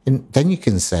 then you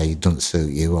can say it doesn't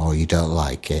suit you or you don't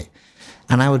like it.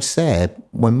 And I would say,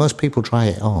 when most people try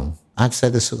it on, I'd say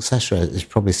the success rate is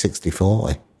probably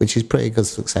 60-40, which is pretty good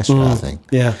success rate, I think.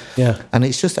 Yeah, yeah. And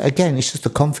it's just, again, it's just a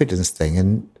confidence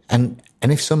thing. And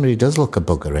if somebody does look a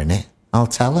bugger in it, I'll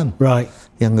tell them. Right.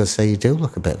 Yeah, I'm going to say, you do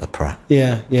look a bit of a prat.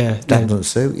 Yeah, yeah. That doesn't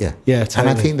suit you. Yeah, totally.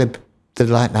 And I think they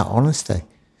like that honesty.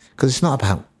 Because it's not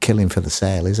about killing for the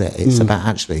sale, is it? It's about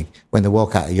actually, when they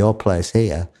walk out of your place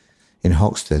here in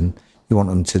Hoxton, you want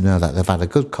them to know that they've had a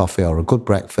good coffee or a good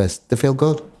breakfast. They feel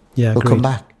good. Yeah, they'll come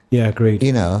back. Yeah, agreed.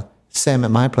 Same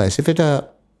at my place. If they don't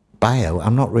buy it,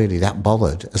 I'm not really that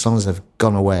bothered. As long as they've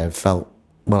gone away and felt,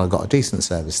 well, I got a decent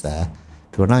service there.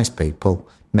 They were nice people.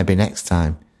 Maybe next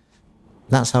time.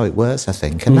 That's how it works, I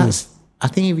think. And I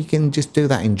think if you can just do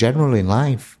that in general in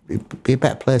life, it'd be a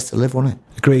better place to live, wouldn't it?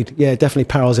 Agreed. Yeah, definitely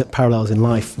parallels in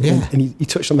life. Yeah. And you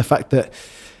touched on the fact that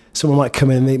someone might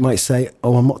come in and they might say,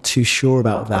 oh, I'm not too sure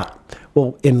about that.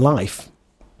 Well, in life,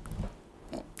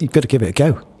 you've got to give it a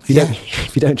go.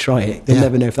 If you don't try it, you'll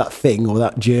never know if that thing or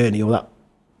that journey or that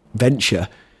venture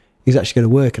is actually going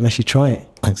to work unless you try it.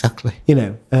 Exactly. You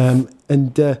know,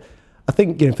 I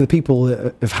think, you know, for the people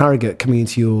of Harrogate coming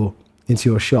into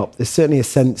your shop, there's certainly a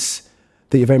sense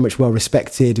that you're very much well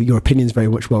respected. Your opinion's very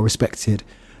much well respected.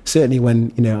 Certainly,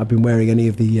 when you know I've been wearing any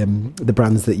of the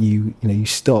brands that you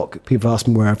stock, people ask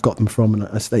me where I've got them from, and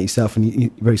I say yourself, and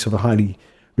you're very sort of highly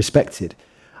respected.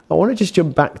 I want to just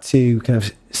jump back to kind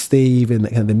of Steve and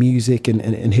kind of the music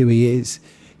and who he is.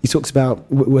 He talks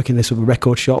about working in a sort of a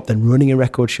record shop, then running a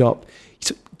record shop,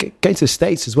 going to the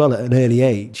States as well at an early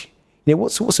age. You know,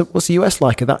 what's the US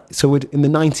like at that? So we're in the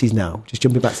 90s now, just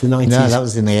jumping back to the 90s. No, that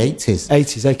was in the 80s.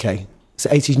 80s, okay. So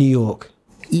 80s New York.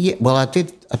 Yeah, well, I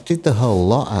did the whole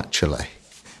lot, actually.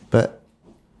 But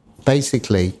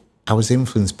basically, I was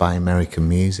influenced by American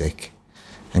music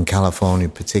and California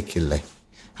particularly.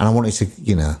 And I wanted to,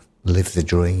 you know, live the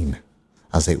dream,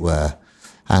 as it were.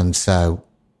 And so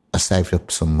I saved up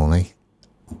some money,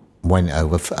 went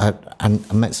over, and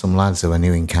I met some lads who I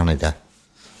knew in Canada,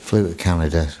 flew to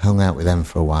Canada, hung out with them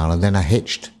for a while, and then I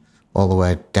hitched all the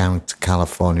way down to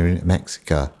California into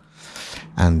Mexico.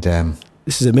 And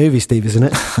this is a movie, Steve, isn't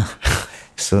it?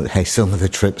 So, hey, some of the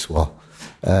trips were.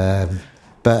 Yeah,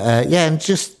 and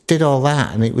just did all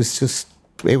that, and it was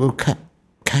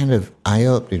kind of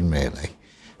eye-opening, really.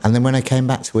 And then when I came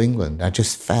back to England, I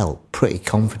just felt pretty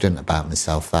confident about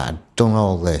myself that I'd done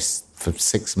all this for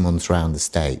 6 months around the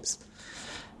States.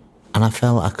 And I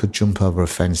felt I could jump over a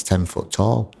fence 10 foot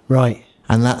tall. Right.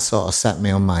 And that sort of set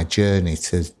me on my journey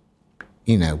to,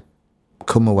 you know,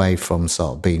 come away from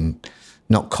sort of being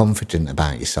not confident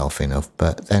about yourself enough,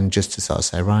 but then just to sort of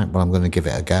say, right, well, I'm going to give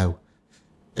it a go.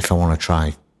 If I want to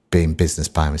try being business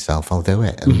by myself, I'll do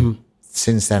it. And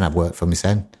since then, I've worked for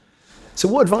myself. So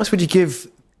what advice would you give,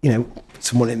 you know,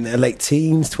 someone in their late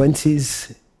teens,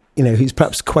 20s, you know, who's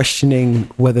perhaps questioning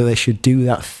whether they should do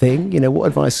that thing? You know, what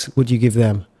advice would you give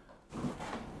them?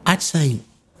 I'd say,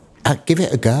 give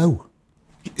it a go.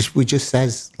 We just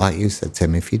says, like you said,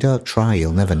 Tim, if you don't try,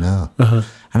 you'll never know.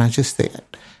 And I just think,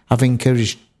 I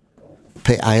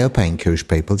hope I encourage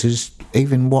people to just,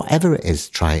 even whatever it is,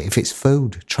 try it. If it's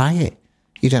food, try it.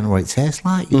 You don't know what it tastes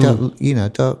like. You don't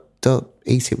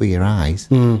eat it with your eyes.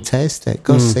 Taste it.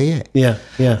 Go see it. Yeah.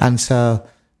 And so,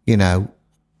 you know,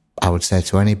 I would say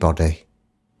to anybody,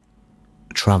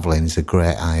 travelling is a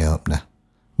great eye-opener.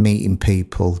 Meeting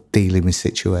people, dealing with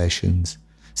situations,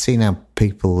 seeing how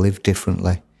people live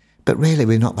differently. But really,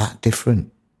 we're not that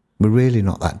different. We're really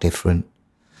not that different.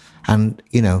 And,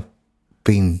 you know,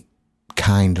 being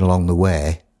kind along the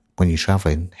way when you're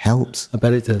travelling helps. I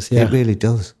bet it does, yeah. It really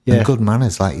does. Yeah. And good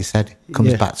manners, like you said,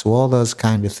 comes back to all those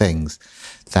kind of things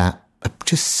that are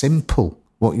just simple,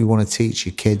 what you want to teach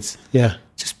your kids. Yeah.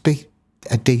 Just be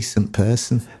a decent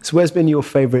person. So where's been your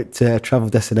favourite travel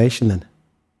destination then?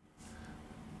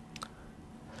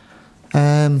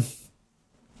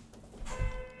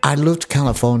 I loved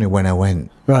California when I went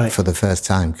for the first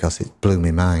time because it blew my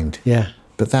mind. Yeah.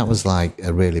 But that was like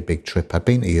a really big trip. I'd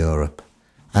been to Europe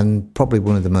and probably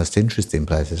one of the most interesting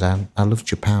places. I loved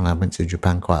Japan. I went to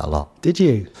Japan quite a lot. Did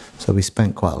you? So we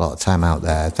spent quite a lot of time out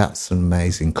there. That's an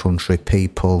amazing country,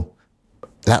 people.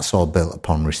 That's all built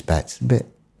upon respect.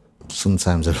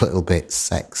 Sometimes a little bit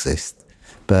sexist,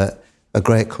 but a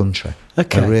great country.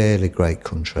 Okay. A really great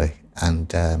country.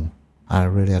 And I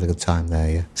really had a good time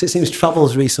there, yeah. So it seems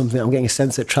travel's really something, I'm getting a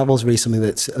sense that travel's really something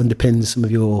that underpins some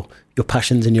of your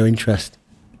passions and your interest.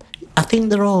 I think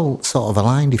they're all sort of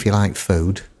aligned. If you like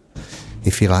food,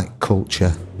 if you like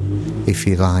culture, if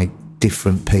you like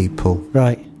different people,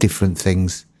 right, different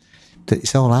things,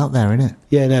 it's all out there, isn't it?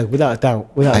 Yeah, no, without a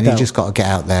doubt. And you just got to get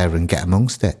out there and get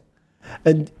amongst it.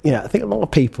 And, you know, I think a lot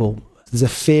of people, there's a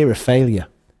fear of failure.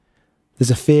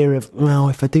 There's a fear of, well,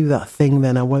 if I do that thing,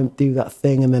 then I won't do that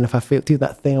thing. And then if I do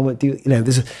that thing, I won't do, you know,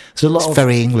 there's a lot of... It's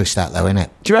very English, that, though, isn't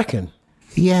it? Do you reckon?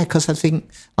 Yeah, because I think,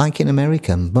 like in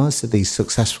America, most of these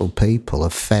successful people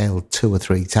have failed 2 or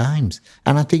 3 times.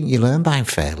 And I think you learn by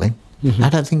failing. I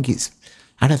don't think it's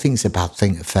a bad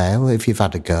thing to fail if you've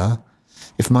had a go.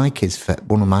 If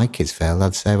one of my kids failed,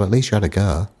 I'd say, well, at least you had a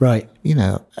go. Right. You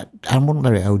know, I wouldn't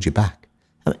let it hold you back.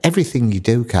 Everything you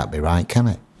do can't be right, can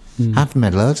it? I've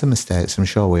made loads of mistakes, I'm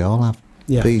sure we all have.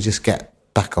 Yeah. But you just get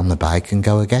back on the bike and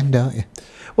go again, don't you?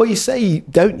 Well, you say,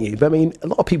 don't you? But I mean, a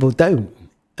lot of people don't.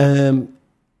 And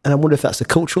I wonder if that's a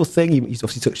cultural thing. You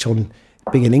obviously touched on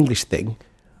being an English thing.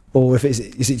 Or if is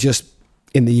it just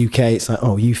in the UK, it's like,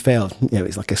 oh, you failed. You know,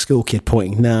 it's like a school kid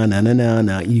pointing,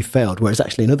 no, you failed. Whereas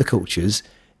actually in other cultures,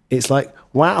 it's like,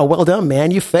 wow, well done,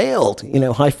 man, you failed. You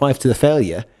know, high five to the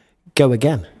failure, go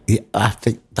again. Yeah, I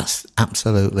think that's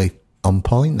absolutely on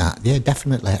point, that. Yeah,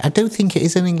 definitely. I do think it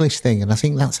is an English thing, and I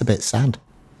think that's a bit sad.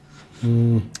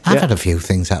 I've had a few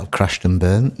things that have crashed and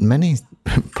burnt,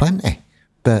 plenty.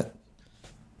 But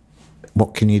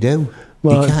what can you do?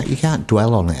 Well, you can't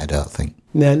dwell on it, I don't think.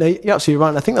 No, you're absolutely right.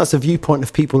 And I think that's a viewpoint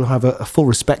of people who have a full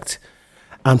respect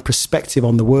and perspective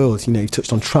on the world. You know, you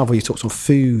touched on travel, you talked on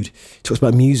food, you talked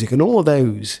about music, and all of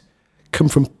those come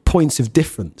from points of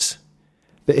difference.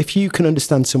 That if you can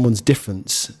understand someone's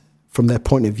difference from their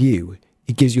point of view,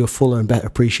 it gives you a fuller and better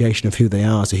appreciation of who they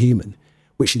are as a human,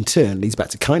 which in turn leads back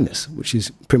to kindness, which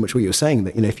is pretty much what you were saying.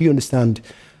 That, you know, if you understand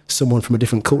someone from a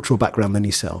different cultural background than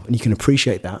yourself, and you can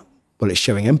appreciate that, well, it's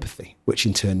showing empathy, which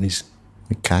in turn is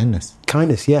kindness.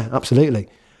 Kindness, yeah, absolutely.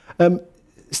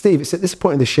 Steve, it's at this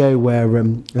point in the show where,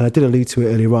 and I did allude to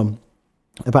it earlier on,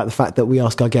 about the fact that we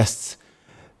ask our guests,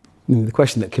 you know, the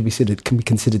question that can be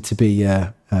considered to be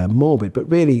morbid, but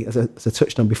really, as I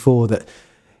touched on before, that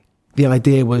the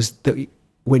idea was that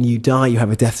when you die, you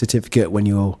have a death certificate. When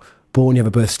you're born, you have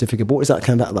a birth certificate. But what is that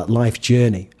kind of that life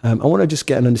journey? I want to just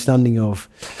get an understanding of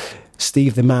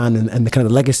Steve the man and the kind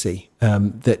of legacy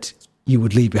that you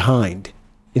would leave behind,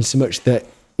 in so much that,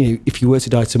 you know, if you were to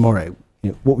die tomorrow,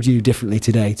 you know, what would you do differently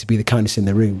today to be the kindest in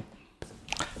the room?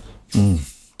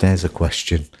 There's a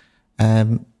question.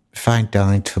 If I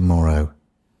died tomorrow,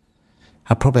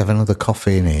 I'd probably have another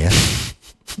coffee in here.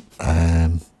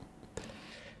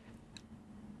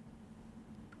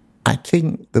 I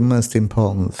think the most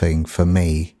important thing for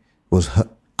me was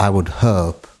I would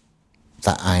hope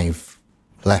that I've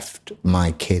left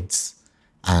my kids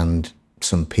and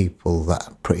some people that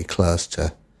are pretty close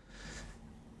to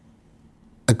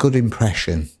a good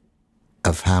impression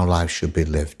of how life should be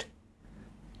lived.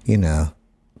 You know,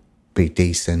 be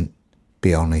decent,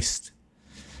 be honest,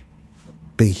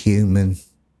 be human,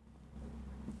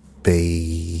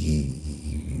 be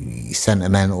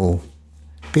sentimental,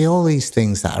 be all these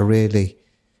things that are really...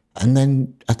 And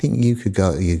then I think you could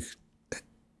go,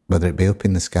 whether it be up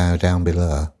in the sky or down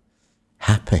below,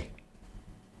 happy.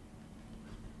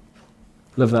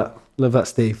 Love that,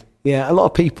 Steve. Yeah, a lot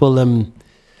of people,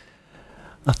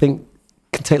 I think,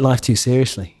 can take life too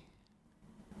seriously.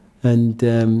 And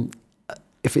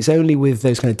if it's only with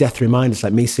those kind of death reminders,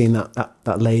 like me seeing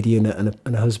that lady and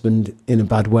a husband in a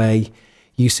bad way,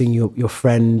 you seeing your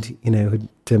friend, you know, who'd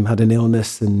had an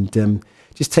illness, and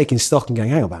just taking stock and going,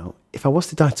 hang about, if I was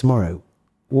to die tomorrow,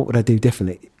 what would I do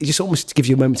differently? It just almost gives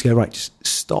you a moment to go, right, just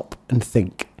stop and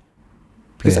think.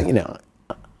 Because, you know,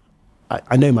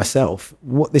 I know myself,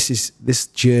 what this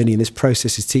journey and this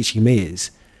process is teaching me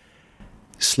is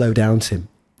slow down, Tim.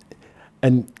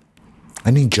 And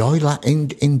enjoy what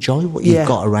you've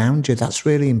got around you. That's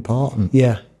really important.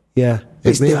 Yeah.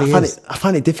 It really is. I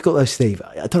find it difficult though, Steve.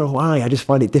 I don't know why. I just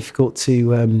find it difficult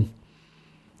to...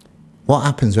 What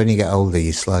happens when you get older?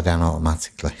 You slow down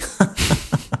automatically.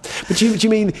 But do you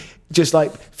mean just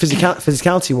like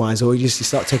physicality-wise, or you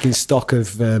start taking stock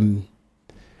of...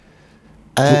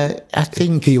 I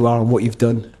think who you are and what you've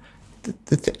done.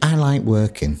 I like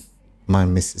working. My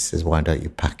missus says, "Why don't you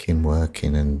pack in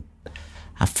working?" And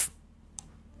I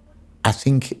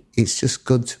think it's just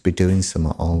good to be doing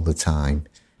something all the time.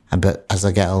 But as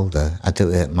I get older, I do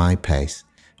it at my pace.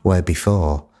 Where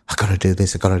before, I got to do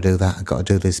this, I got to do that, I got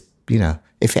to do this. You know,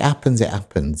 if it happens, it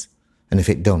happens, and if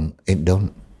it don't, it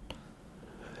don't.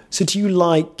 So, do you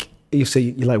like? You say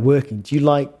you like working. Do you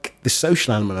like the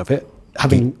social element of it?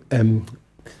 Having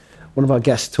one of our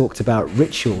guests talked about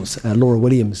rituals. Laura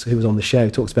Williams, who was on the show,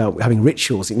 talked about having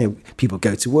rituals. You know, people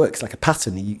go to work. It's like a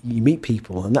pattern. You meet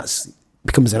people, and that's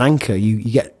becomes an anchor. You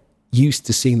get used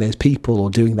to seeing those people or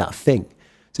doing that thing.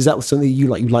 So is that something you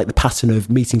like? You like the pattern of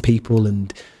meeting people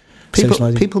and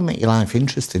socialising? People make your life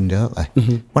interesting, don't they?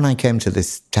 Mm-hmm. When I came to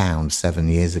this town 7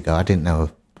 years ago, I didn't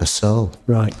know a soul.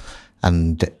 Right.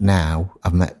 And now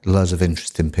I've met loads of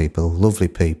interesting people, lovely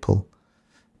people.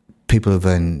 People who've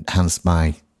enhanced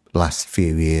my last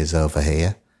few years over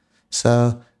here.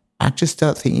 So I just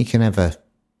don't think you can ever,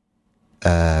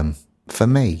 for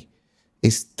me,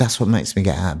 that's what makes me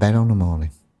get out of bed on the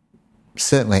morning.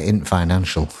 Certainly it isn't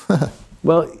financial.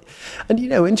 Well, and you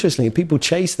know, interestingly, people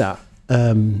chase that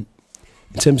in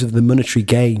terms of the monetary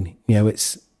gain. You know,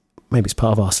 maybe it's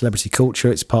part of our celebrity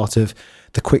culture. It's part of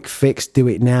the quick fix, do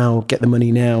it now, get the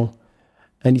money now.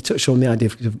 And you touched on the idea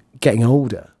of getting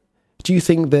older. Do you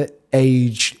think that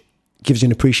age gives you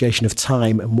an appreciation of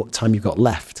time and what time you've got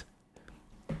left?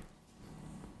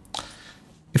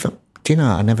 Do you know,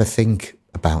 I never think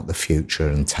about the future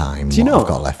and time. Do you what not? I've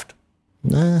got left?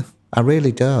 No, I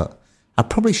really don't. I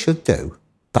probably should do,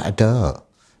 but I don't.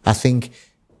 I think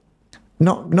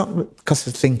not because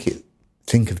I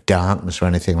think of darkness or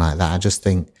anything like that. I just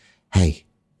think, hey,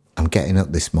 I'm getting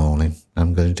up this morning.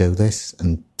 I'm going to do this,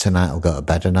 and tonight I'll go to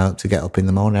bed and I hope to get up in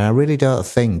the morning. I really don't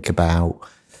think about,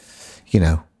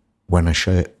 when I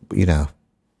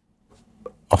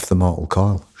off the mortal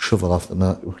coil, shovel off the,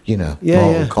 mortal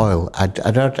coil. I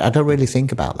don't really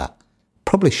think about that.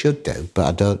 Probably should do, but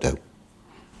I don't do.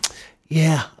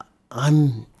 Yeah, I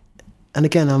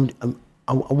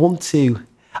want to.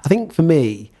 I think for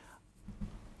me,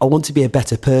 I want to be a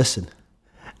better person,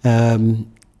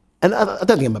 and I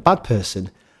don't think I'm a bad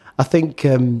person. I think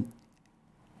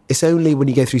it's only when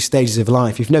you go through stages of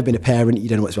life. If you've never been a parent, you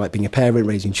don't know what it's like being a parent,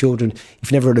 raising children. If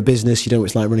you've never run a business, you don't know what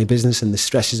it's like running a business and the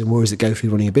stresses and worries that go through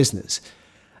running a business.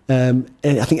 And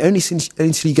I think only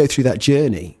until you go through that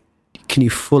journey can you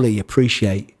fully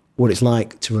appreciate what it's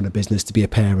like to run a business, to be a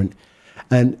parent.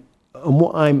 And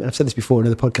I've said this before in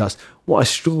another podcast, what I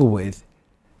struggle with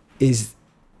is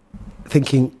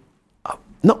thinking,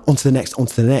 not onto the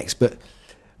next, but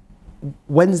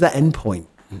when's that end point?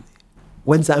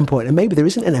 When's that end point? And maybe there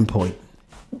isn't an end point.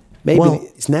 Maybe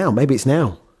it's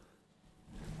now.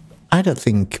 I don't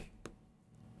think,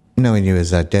 knowing you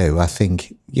as I do, I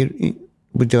think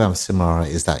we do have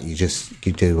similarities that you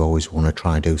do always want to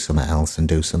try and do something else and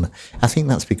do something. I think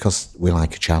that's because we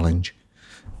like a challenge.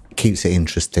 It keeps it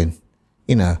interesting.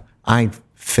 I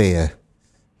fear,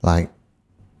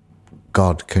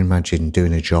 God, can you imagine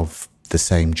doing the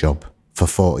same job for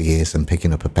 40 years and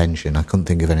picking up a pension? I couldn't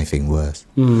think of anything worse,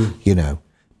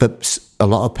 But a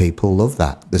lot of people love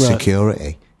that, the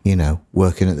security,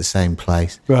 working at the same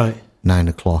place. Right. 9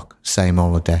 o'clock, same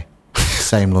holiday,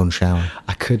 same lunch hour.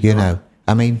 I could,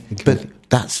 but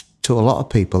that's, to a lot of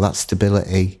people, that's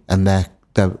stability, and they're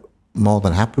more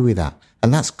than happy with that.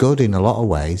 And that's good in a lot of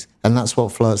ways, and that's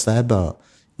what floats their boat.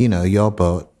 Your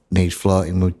boat needs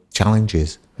floating with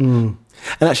challenges. Mm.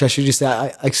 And actually, I should just say,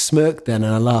 I smirked then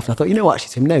and I laughed. I thought, actually,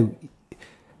 Tim, no,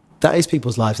 that is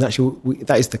people's lives. And actually,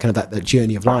 that is the kind of that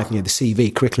journey of life. The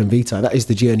CV, curriculum vitae, that is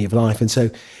the journey of life. And so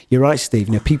you're right, Steve.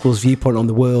 people's viewpoint on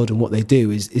the world and what they do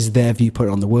is their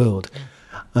viewpoint on the world.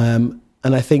 And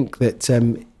I think that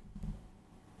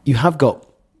you have got,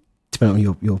 depending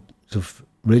on your sort of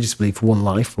religious belief, one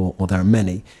life, or there are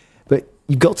many, but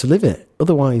you've got to live it.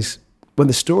 Otherwise, when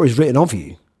the story is written of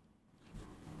you,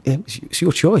 it's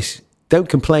your choice. Don't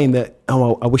complain that,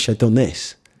 I wish I'd done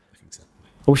this.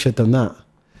 I wish I'd done that.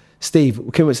 Steve,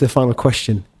 we're coming to the final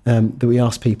question that we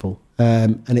ask people.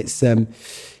 And it's,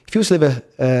 if you were to live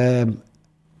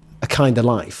a kinder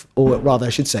life, or rather, I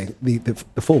should say,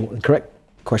 the full and correct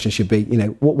question should be,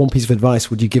 what one piece of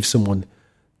advice would you give someone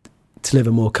to live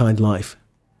a more kind life?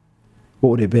 What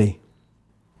would it be?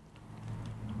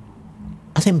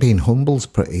 I think being humble's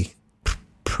pretty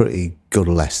good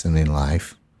lesson in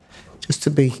life. Just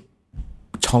to be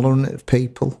tolerant of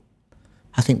people.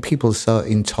 I think people are so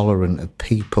intolerant of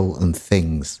people and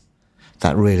things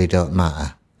that really don't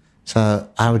matter. So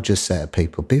I would just say to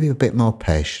people, be a bit more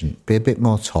patient, be a bit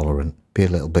more tolerant, be a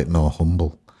little bit more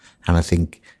humble. And I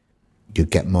think you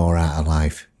get more out of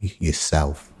life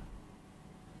yourself.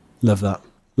 Love that.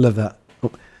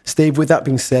 Steve, with that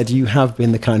being said, you have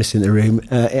been the kindest in the room.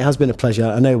 It has been a pleasure.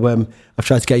 I know I've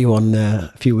tried to get you on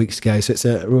a few weeks ago, so it's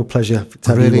a real pleasure to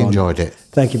have you on. I really enjoyed it.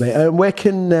 Thank you, mate. Where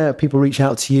can people reach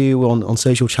out to you on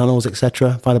social channels,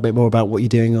 etc.? Find a bit more about what you're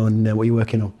doing on what you're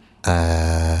working on.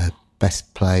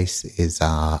 Best place is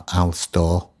our Owl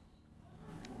Store.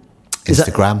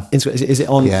 Instagram. Is it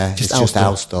on? Yeah, it's just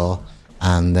Owl Store.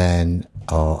 And then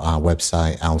our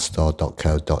website,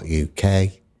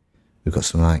 owlstore.co.uk. We've got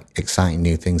some exciting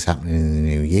new things happening in the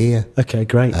new year. Okay,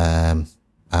 great. And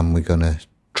we're going to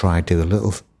try do a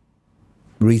little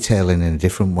retailing in a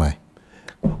different way.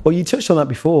 Well, you touched on that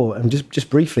before, and just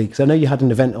briefly, because I know you had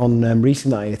an event on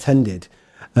recently that I attended,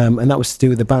 and that was to do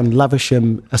with the band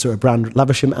Lavisham,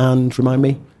 Lavisham and, remind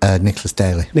me? Nicholas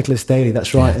Daly. Nicholas Daly,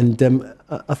 that's right. Yeah. And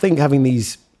I think having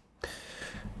these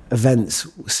events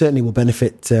certainly will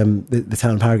benefit the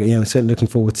town of Harrogate. Certainly looking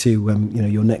forward to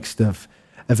your next of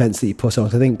events that you put on. I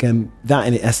think that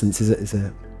in essence is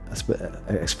an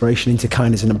exploration into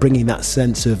kindness and bringing that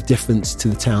sense of difference to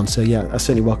the town. So yeah, I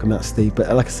certainly welcome that, Steve.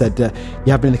 But like I said,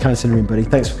 you have been in the kindness in the room, buddy.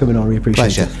 Thanks for coming on. We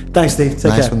appreciate it. Thanks, Steve. Take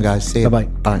care. Nice one, guys. See you. Bye-bye.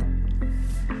 Bye.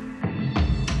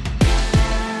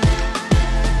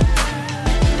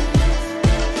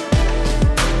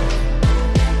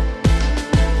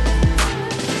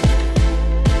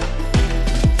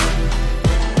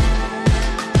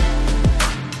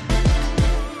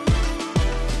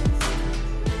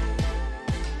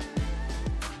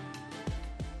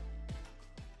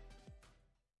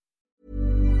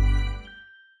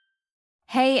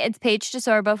 Hey, it's Paige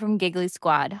DeSorbo from Giggly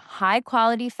Squad. High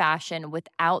quality fashion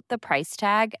without the price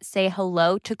tag. Say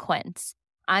hello to Quince.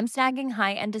 I'm snagging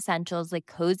high-end essentials like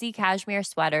cozy cashmere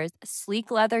sweaters,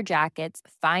 sleek leather jackets,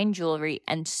 fine jewelry,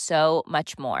 and so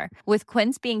much more. With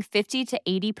Quince being 50 to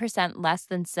 80% less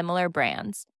than similar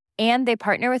brands. And they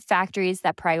partner with factories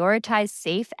that prioritize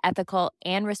safe, ethical,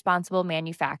 and responsible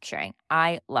manufacturing.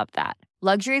 I love that.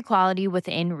 Luxury quality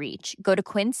within reach. Go to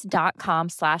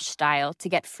quince.com/style to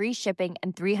get free shipping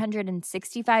and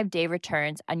 365-day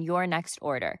returns on your next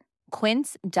order.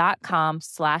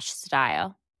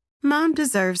 Quince.com/style. Mom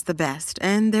deserves the best,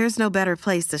 and there's no better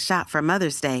place to shop for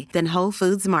Mother's Day than Whole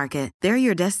Foods Market. They're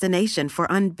your destination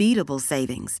for unbeatable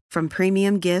savings, from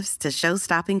premium gifts to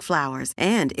show-stopping flowers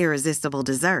and irresistible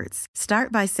desserts.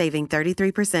 Start by saving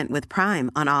 33% with Prime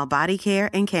on all body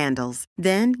care and candles.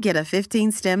 Then get a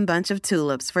 15-stem bunch of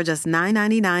tulips for just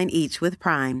 $9.99 each with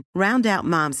Prime. Round out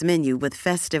Mom's menu with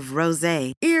festive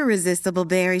rosé, irresistible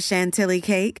berry chantilly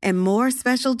cake, and more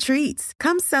special treats.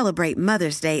 Come celebrate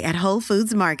Mother's Day at Whole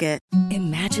Foods Market.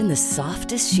 Imagine the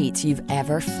softest sheets you've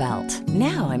ever felt.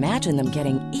 Now imagine them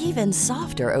getting even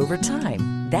softer over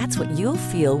time. That's what you'll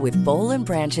feel with Boll &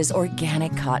 Branch's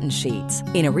organic cotton sheets.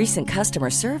 In a recent customer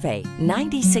survey,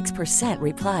 96%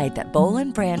 replied that Boll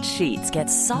 & Branch sheets get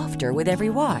softer with every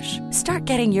wash. Start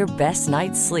getting your best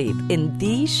night's sleep in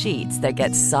these sheets that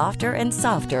get softer and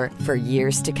softer for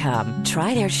years to come.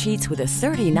 Try their sheets with a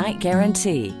 30-night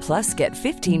guarantee. Plus, get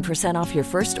 15% off your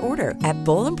first order at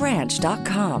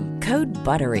bollandbranch.com. Code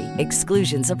BUTTERY.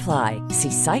 Exclusions apply.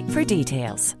 See site for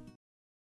details.